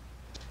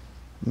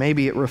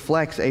 Maybe it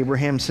reflects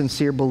Abraham's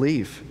sincere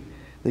belief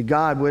that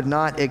God would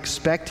not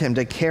expect him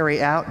to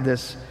carry out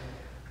this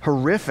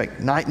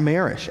horrific,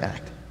 nightmarish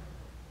act.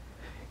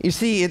 You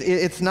see,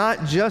 it's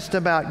not just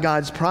about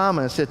God's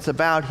promise, it's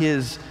about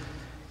his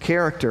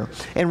character.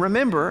 And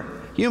remember,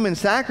 human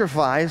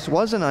sacrifice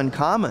wasn't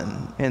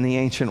uncommon in the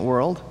ancient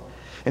world.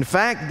 In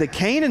fact, the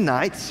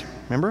Canaanites,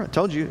 remember, I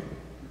told you,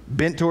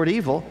 bent toward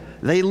evil,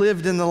 they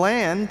lived in the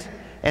land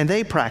and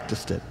they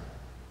practiced it.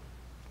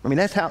 I mean,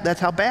 that's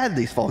how bad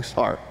these folks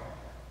are.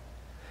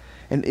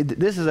 And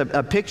this is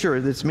a picture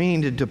that's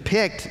meaning to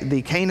depict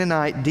the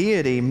Canaanite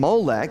deity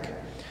Molech.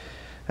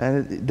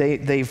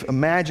 They've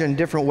imagined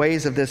different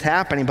ways of this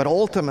happening, but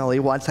ultimately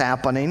what's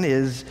happening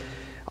is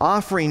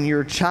offering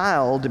your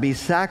child to be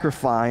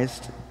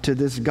sacrificed to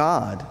this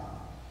God,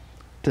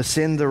 to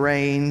send the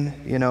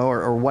rain,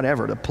 or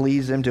whatever, to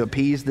please him, to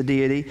appease the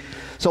deity.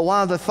 So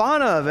while the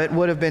thought of it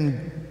would have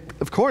been,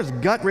 of course,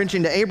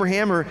 gut-wrenching to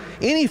Abraham or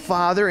any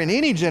father in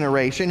any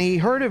generation, he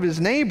heard of his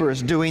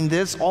neighbors doing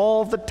this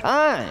all the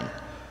time.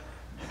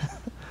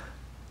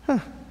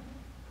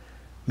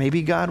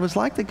 Maybe God was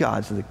like the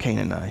gods of the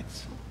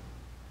Canaanites.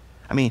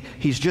 I mean,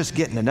 he's just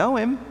getting to know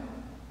him.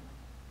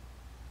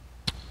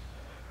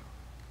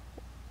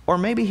 Or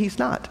maybe he's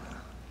not.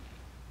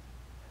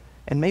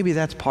 And maybe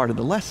that's part of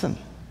the lesson.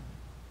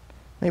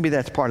 Maybe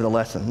that's part of the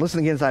lesson. Listen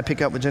again as I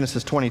pick up with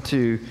Genesis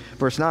 22,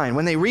 verse 9.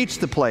 When they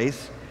reached the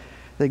place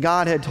that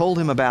God had told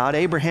him about,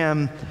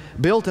 Abraham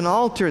built an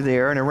altar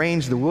there and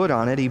arranged the wood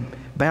on it. He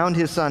bound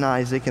his son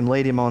Isaac and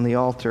laid him on the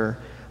altar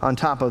on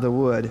top of the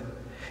wood.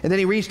 And then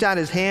he reached out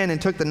his hand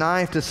and took the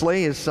knife to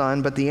slay his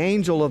son. But the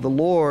angel of the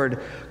Lord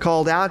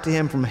called out to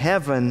him from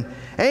heaven,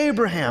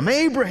 "Abraham,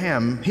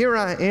 Abraham, here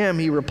I am,"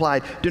 he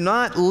replied. "Do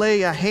not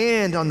lay a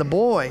hand on the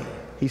boy,"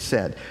 he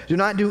said. "Do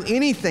not do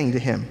anything to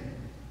him."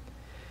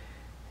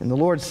 And the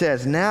Lord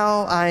says,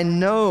 "Now I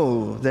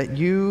know that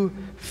you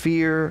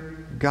fear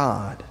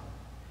God,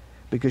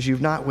 because you've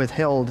not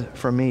withheld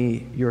from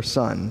me your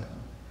son,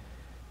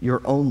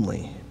 your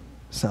only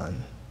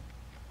son."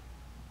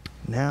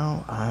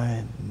 Now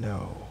I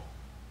know.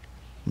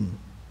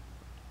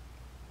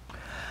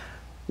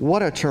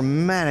 What a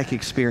traumatic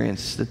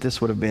experience that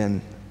this would have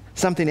been.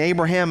 Something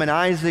Abraham and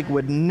Isaac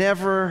would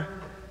never,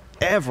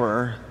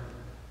 ever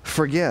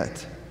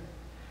forget.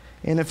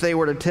 And if they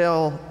were to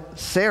tell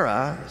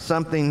Sarah,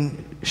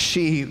 something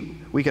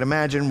we could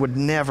imagine, would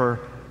never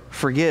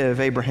forgive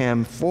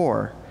Abraham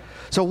for.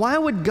 So why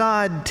would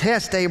God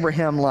test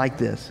Abraham like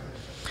this?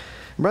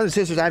 Brothers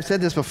and sisters, I've said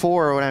this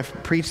before when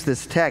I've preached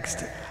this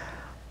text.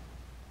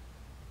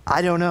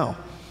 I don't know.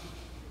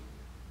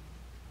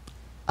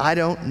 I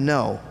don't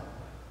know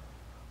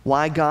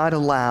why God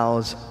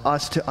allows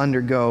us to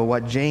undergo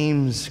what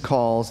James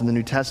calls in the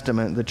New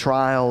Testament the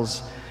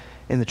trials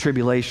and the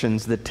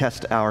tribulations that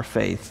test our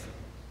faith.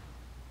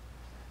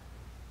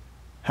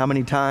 How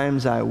many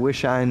times I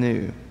wish I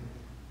knew.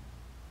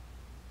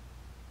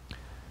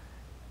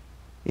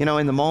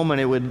 In the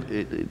moment it would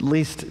at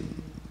least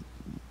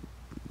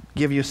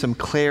give you some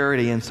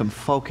clarity and some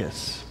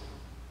focus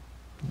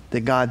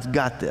that God's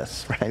got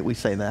this, right? We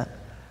say that.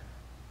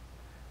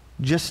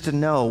 Just to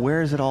know,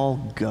 where is it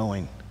all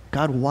going?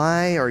 God,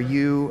 why are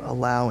you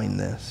allowing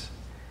this?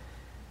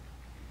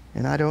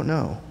 And I don't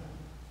know.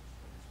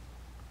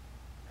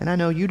 And I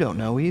know you don't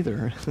know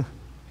either.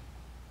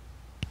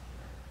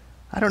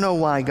 I don't know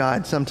why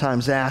God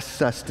sometimes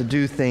asks us to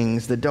do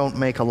things that don't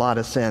make a lot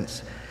of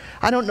sense.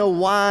 I don't know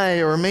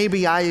why, or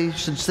maybe I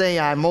should say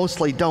I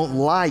mostly don't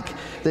like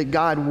that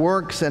God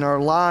works in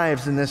our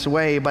lives in this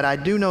way, but I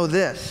do know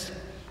this.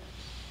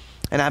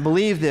 And I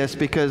believe this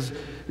because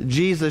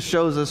Jesus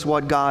shows us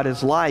what God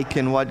is like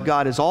and what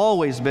God has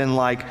always been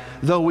like.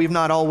 Though we've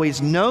not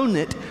always known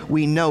it,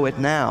 we know it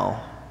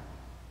now.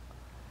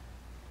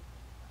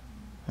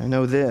 I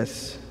know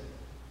this.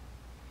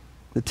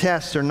 The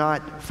tests are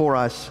not for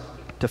us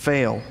to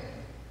fail.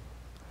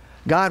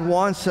 God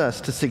wants us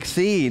to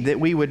succeed, that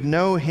we would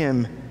know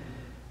Him,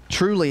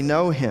 truly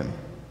know Him,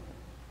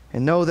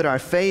 and know that our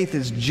faith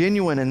is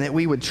genuine and that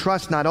we would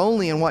trust not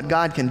only in what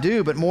God can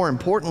do, but more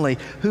importantly,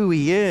 who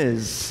He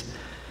is,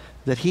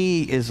 that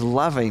He is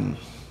loving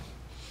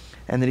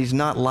and that He's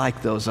not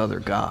like those other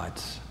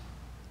gods.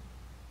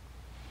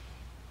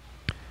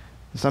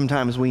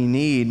 Sometimes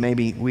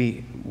maybe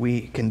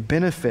we can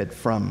benefit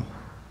from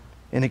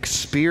an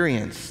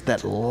experience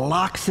that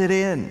locks it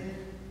in,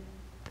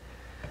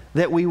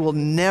 that we will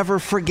never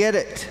forget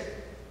it.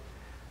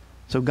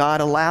 So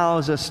God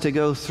allows us to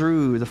go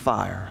through the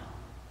fire,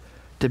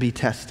 to be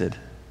tested.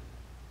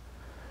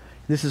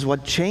 This is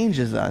what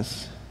changes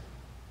us.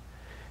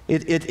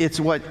 It's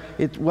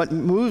what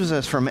moves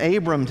us from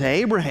Abram to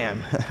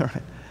Abraham.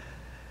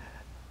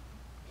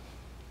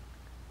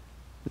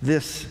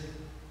 This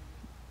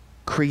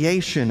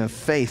creation of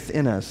faith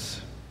in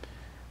us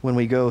when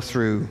we go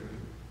through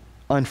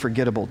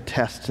unforgettable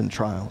tests and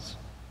trials.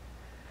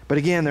 But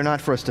again, they're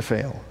not for us to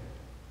fail.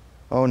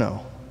 Oh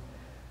no.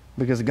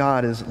 Because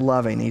God is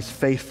loving, He's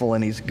faithful,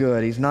 and He's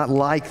good. He's not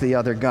like the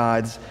other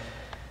gods,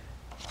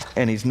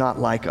 and He's not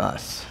like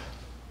us.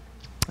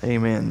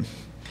 Amen.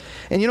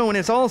 And when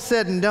it's all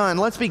said and done,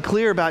 let's be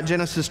clear about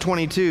Genesis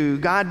 22.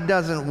 God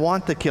doesn't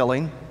want the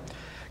killing.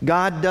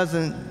 God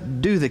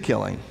doesn't do the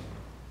killing.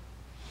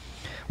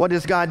 What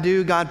does God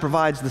do? God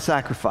provides the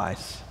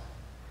sacrifice.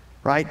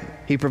 Right?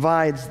 He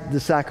provides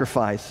the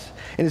sacrifice.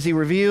 And as He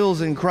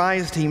reveals in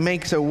Christ, He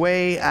makes a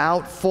way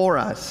out for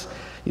us.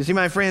 You see,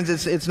 my friends,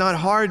 it's not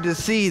hard to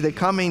see the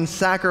coming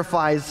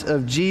sacrifice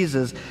of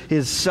Jesus,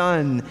 His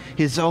Son,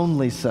 His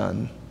only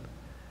Son.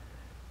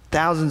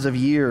 Thousands of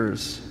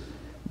years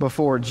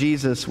before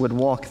Jesus would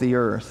walk the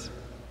earth.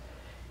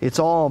 It's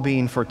all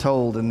being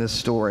foretold in this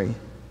story.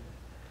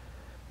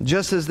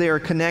 Just as there are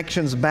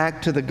connections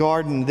back to the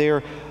garden,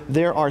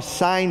 there are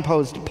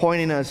signposts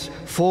pointing us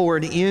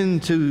forward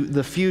into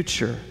the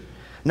future.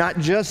 Not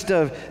just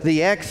of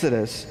the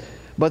Exodus,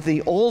 but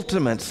the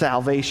ultimate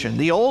salvation,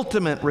 the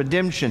ultimate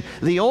redemption,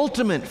 the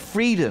ultimate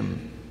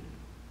freedom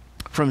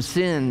from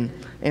sin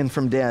and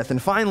from death.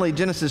 And finally,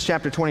 Genesis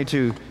chapter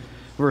 22,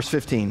 verse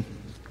 15.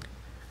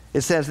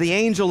 It says, "The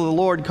angel of the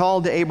Lord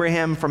called to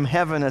Abraham from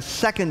heaven a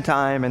second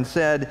time and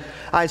said,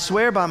 I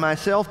swear by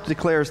myself,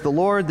 declares the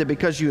Lord, that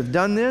because you have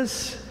done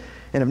this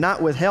and have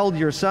not withheld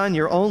your son,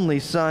 your only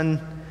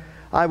son,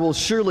 I will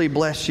surely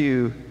bless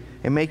you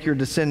and make your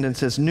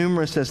descendants as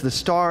numerous as the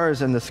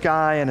stars in the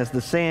sky and as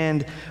the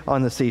sand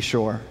on the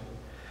seashore.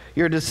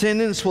 Your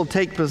descendants will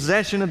take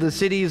possession of the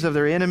cities of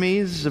their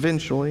enemies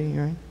eventually,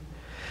 right?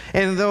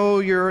 And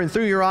through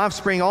your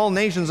offspring, all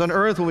nations on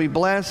earth will be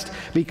blessed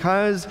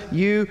because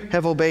you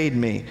have obeyed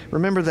me."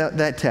 Remember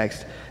that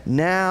text.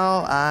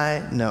 Now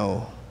I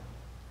know.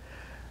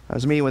 I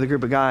was meeting with a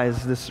group of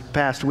guys this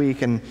past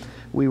week, and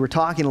we were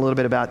talking a little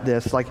bit about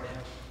this, like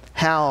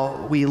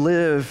how we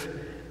live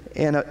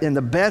in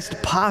the best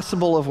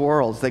possible of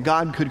worlds that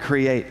God could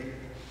create.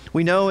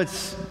 We know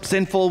it's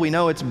sinful, we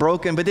know it's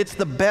broken, but it's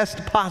the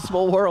best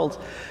possible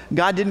world.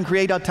 God didn't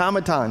create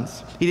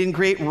automatons. He didn't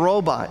create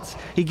robots.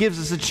 He gives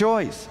us a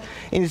choice.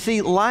 And you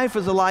see, life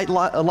is a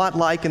lot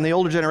like, and the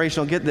older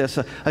generation will get this,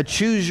 a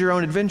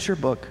choose-your-own-adventure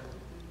book,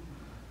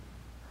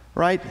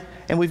 right?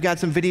 And we've got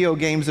some video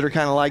games that are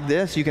kind of like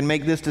this. You can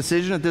make this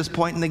decision at this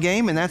point in the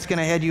game, and that's going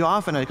to head you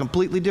off in a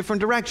completely different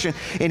direction.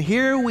 And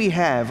here we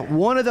have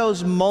one of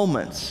those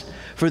moments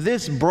for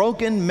this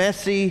broken,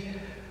 messy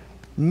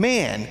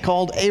man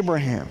called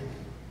Abraham,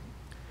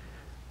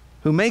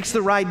 who makes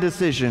the right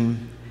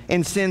decision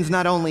and sends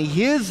not only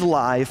his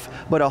life,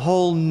 but a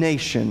whole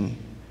nation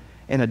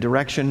in a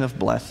direction of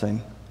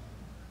blessing.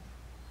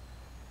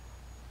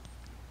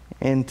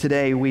 And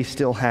today we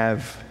still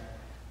have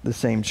the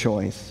same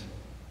choice.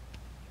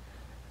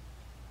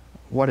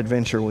 What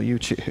adventure will you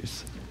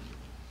choose?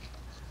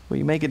 Will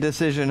you make a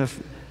decision of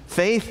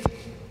faith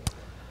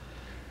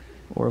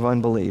or of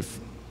unbelief?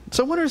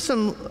 So what are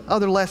some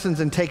other lessons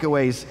and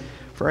takeaways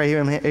for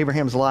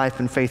Abraham's life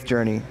and faith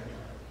journey?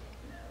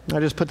 I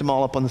just put them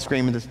all up on the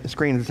screen at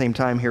the same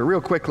time here.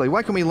 Real quickly,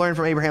 what can we learn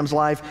from Abraham's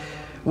life?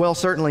 Well,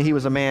 certainly he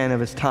was a man of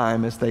his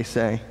time, as they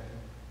say.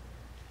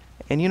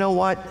 And you know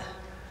what?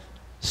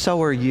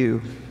 So are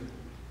you.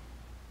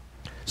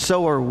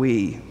 So are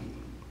we.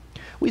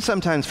 We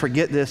sometimes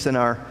forget this in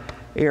our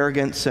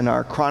arrogance and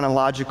our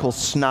chronological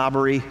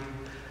snobbery,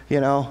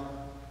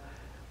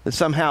 that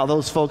somehow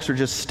those folks are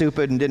just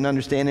stupid and didn't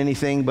understand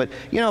anything. But,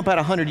 about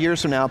 100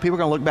 years from now, people are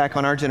going to look back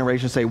on our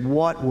generation and say,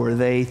 what were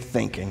they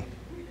thinking?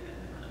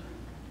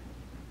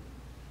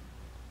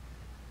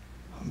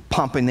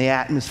 Pumping the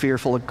atmosphere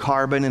full of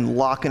carbon and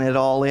locking it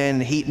all in,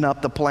 and heating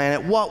up the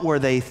planet. What were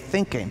they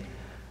thinking?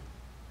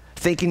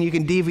 Thinking you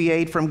can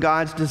deviate from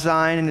God's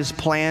design and His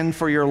plan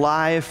for your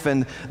life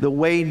and the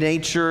way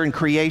nature and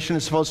creation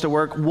is supposed to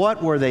work.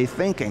 What were they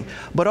thinking?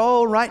 But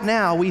right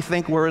now we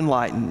think we're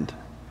enlightened.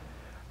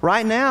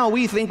 Right now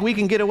we think we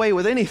can get away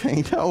with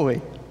anything, don't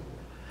we?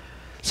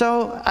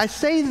 So I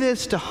say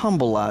this to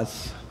humble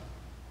us.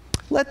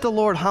 Let the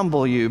Lord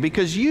humble you,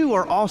 because you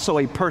are also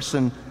a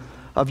person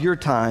of your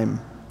time.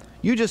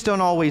 You just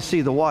don't always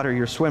see the water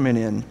you're swimming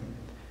in.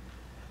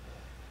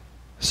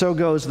 So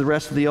goes the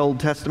rest of the Old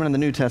Testament and the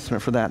New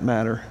Testament, for that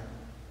matter.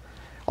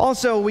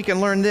 Also, we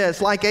can learn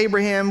this. Like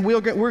Abraham,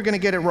 we're going to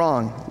get it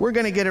wrong. We're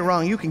going to get it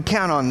wrong. You can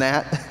count on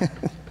that.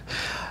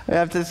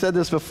 I've said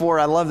this before.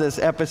 I love this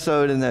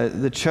episode in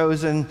the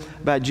Chosen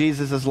about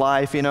Jesus'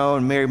 life,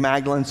 and Mary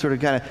Magdalene sort of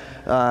kind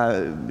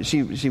of,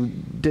 she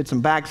did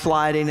some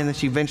backsliding, and then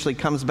she eventually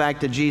comes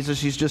back to Jesus.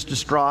 She's just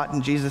distraught,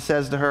 and Jesus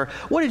says to her,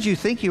 "What, did you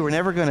think you were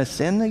never going to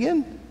sin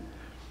again?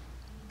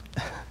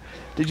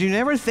 Did you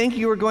never think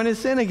you were going to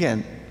sin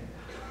again?"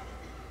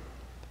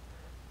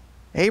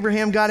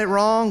 Abraham got it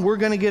wrong. We're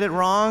going to get it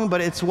wrong, but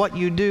it's what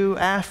you do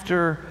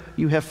after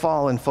you have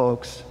fallen,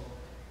 folks.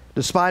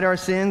 Despite our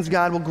sins,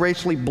 God will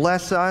graciously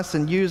bless us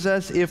and use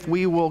us if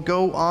we will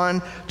go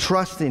on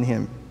trusting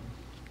Him.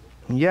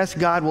 And yes,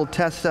 God will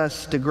test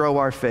us to grow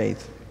our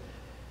faith.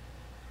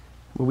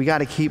 But we got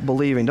to keep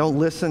believing. Don't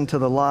listen to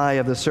the lie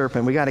of the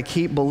serpent. We got to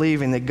keep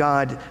believing that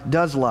God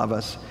does love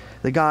us,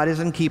 that God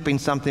isn't keeping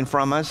something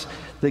from us,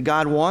 that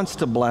God wants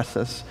to bless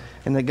us,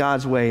 and that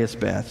God's way is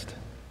best.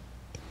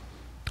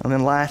 And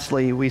then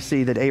lastly, we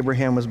see that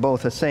Abraham was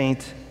both a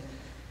saint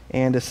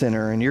and a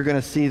sinner. And you're going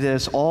to see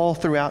this all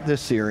throughout this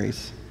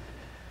series.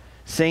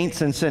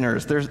 Saints and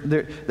sinners.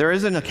 There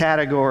isn't a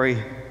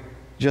category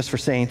just for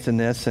saints in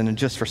this and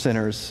just for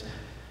sinners.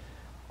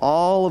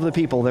 All of the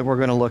people that we're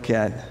going to look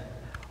at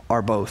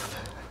are both.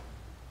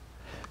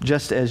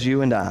 Just as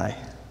you and I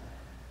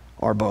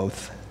are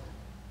both.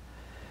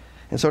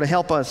 And so to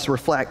help us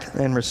reflect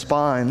and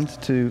respond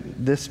to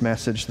this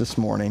message this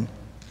morning,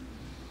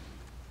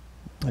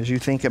 as you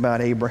think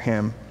about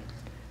Abraham,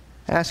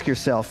 ask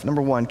yourself,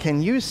 number one,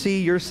 can you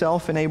see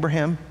yourself in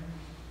Abraham?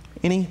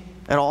 Any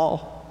at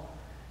all?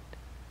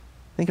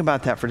 Think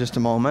about that for just a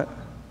moment.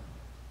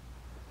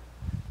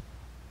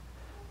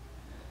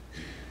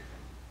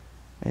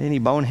 Any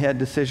bonehead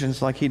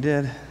decisions like he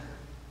did?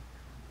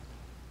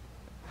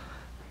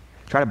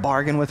 Try to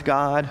bargain with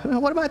God.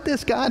 What about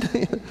this, God?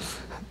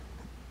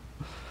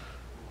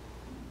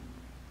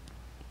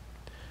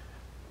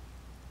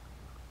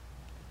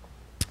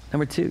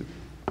 Number 2,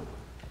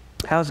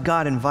 how's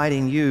God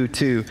inviting you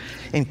to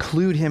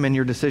include him in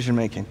your decision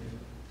making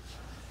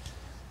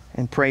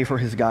and pray for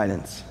his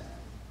guidance?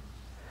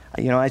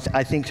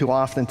 I think too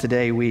often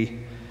today we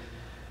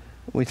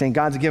think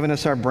God's given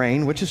us our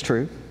brain, which is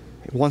true.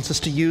 He wants us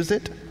to use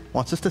it,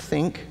 wants us to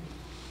think.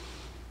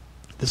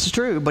 This is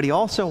true, but he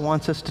also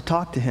wants us to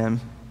talk to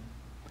him.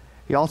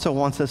 He also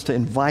wants us to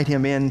invite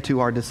him into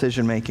our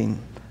decision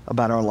making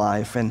about our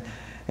life. And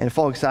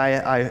folks,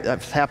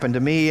 it's happened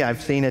to me.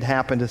 I've seen it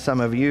happen to some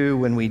of you.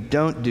 When we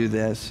don't do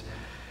this,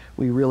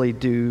 we really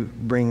do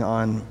bring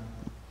on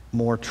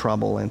more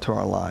trouble into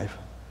our life.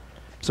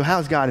 So how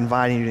is God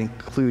inviting you to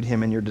include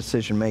him in your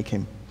decision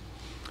making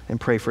and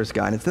pray for his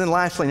guidance? And then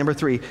lastly, number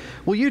 3,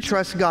 will you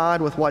trust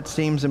God with what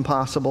seems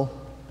impossible?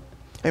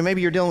 And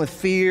maybe you're dealing with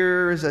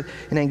fears and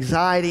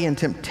anxiety and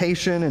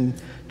temptation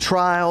and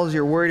trials.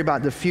 You're worried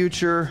about the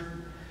future.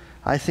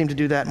 I seem to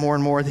do that more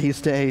and more these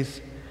days.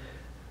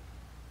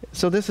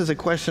 So this is a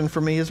question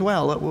for me as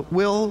well.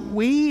 Will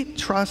we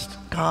trust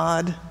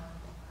God?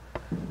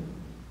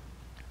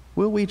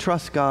 Will we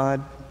trust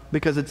God?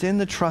 Because it's in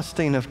the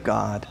trusting of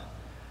God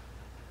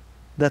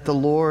that the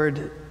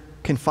Lord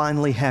can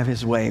finally have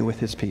his way with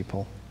his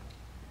people.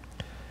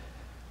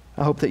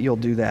 I hope that you'll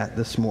do that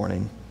this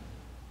morning.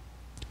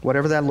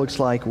 Whatever that looks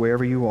like,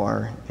 wherever you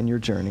are in your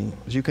journey,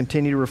 as you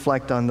continue to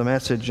reflect on the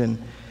message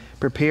and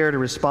prepare to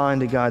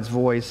respond to God's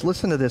voice,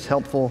 listen to this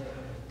helpful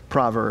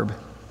proverb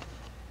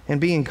and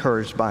be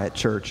encouraged by it,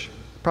 church.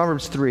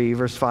 Proverbs 3,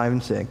 verse 5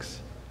 and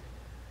 6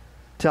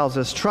 tells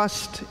us,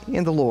 trust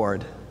in the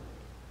Lord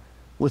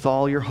with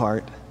all your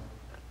heart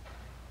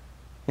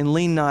and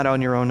lean not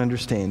on your own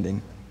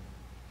understanding.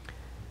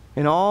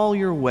 In all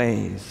your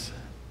ways,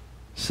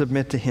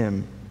 submit to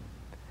him,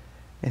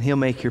 and he'll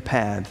make your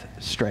path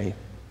straight.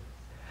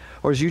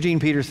 Or as Eugene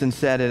Peterson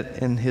said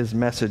it in his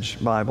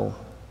Message Bible,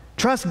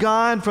 trust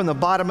God from the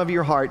bottom of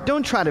your heart.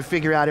 Don't try to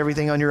figure out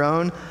everything on your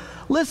own.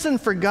 Listen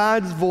for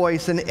God's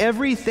voice in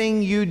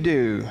everything you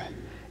do,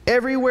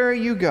 everywhere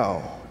you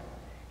go.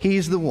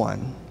 He's the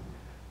one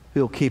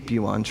who'll keep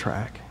you on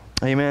track.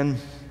 Amen?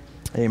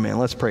 Amen.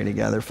 Let's pray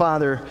together.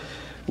 Father,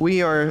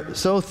 we are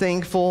so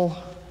thankful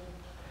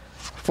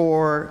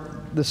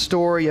for the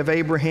story of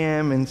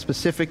Abraham and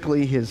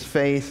specifically his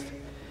faith.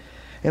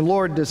 And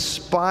Lord,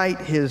 despite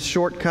his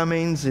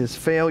shortcomings, his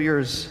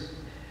failures,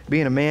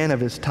 being a man of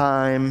his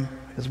time,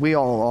 as we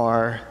all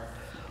are,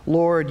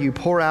 Lord, you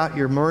pour out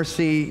your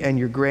mercy and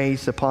your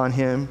grace upon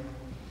him.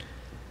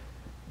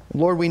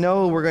 Lord, we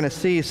know we're going to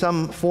see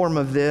some form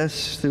of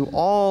this through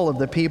all of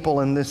the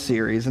people in this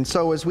series. And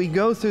so as we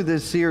go through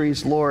this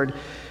series, Lord,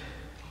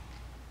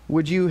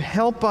 would you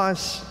help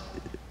us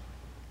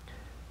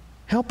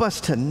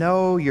to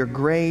know your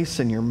grace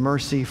and your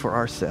mercy for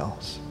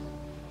ourselves.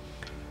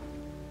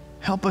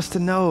 Help us to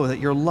know that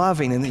you're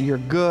loving and that you're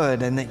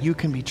good and that you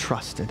can be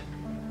trusted.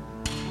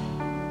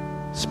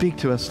 Speak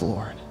to us,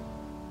 Lord,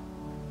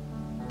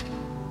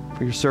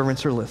 for your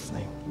servants are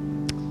listening.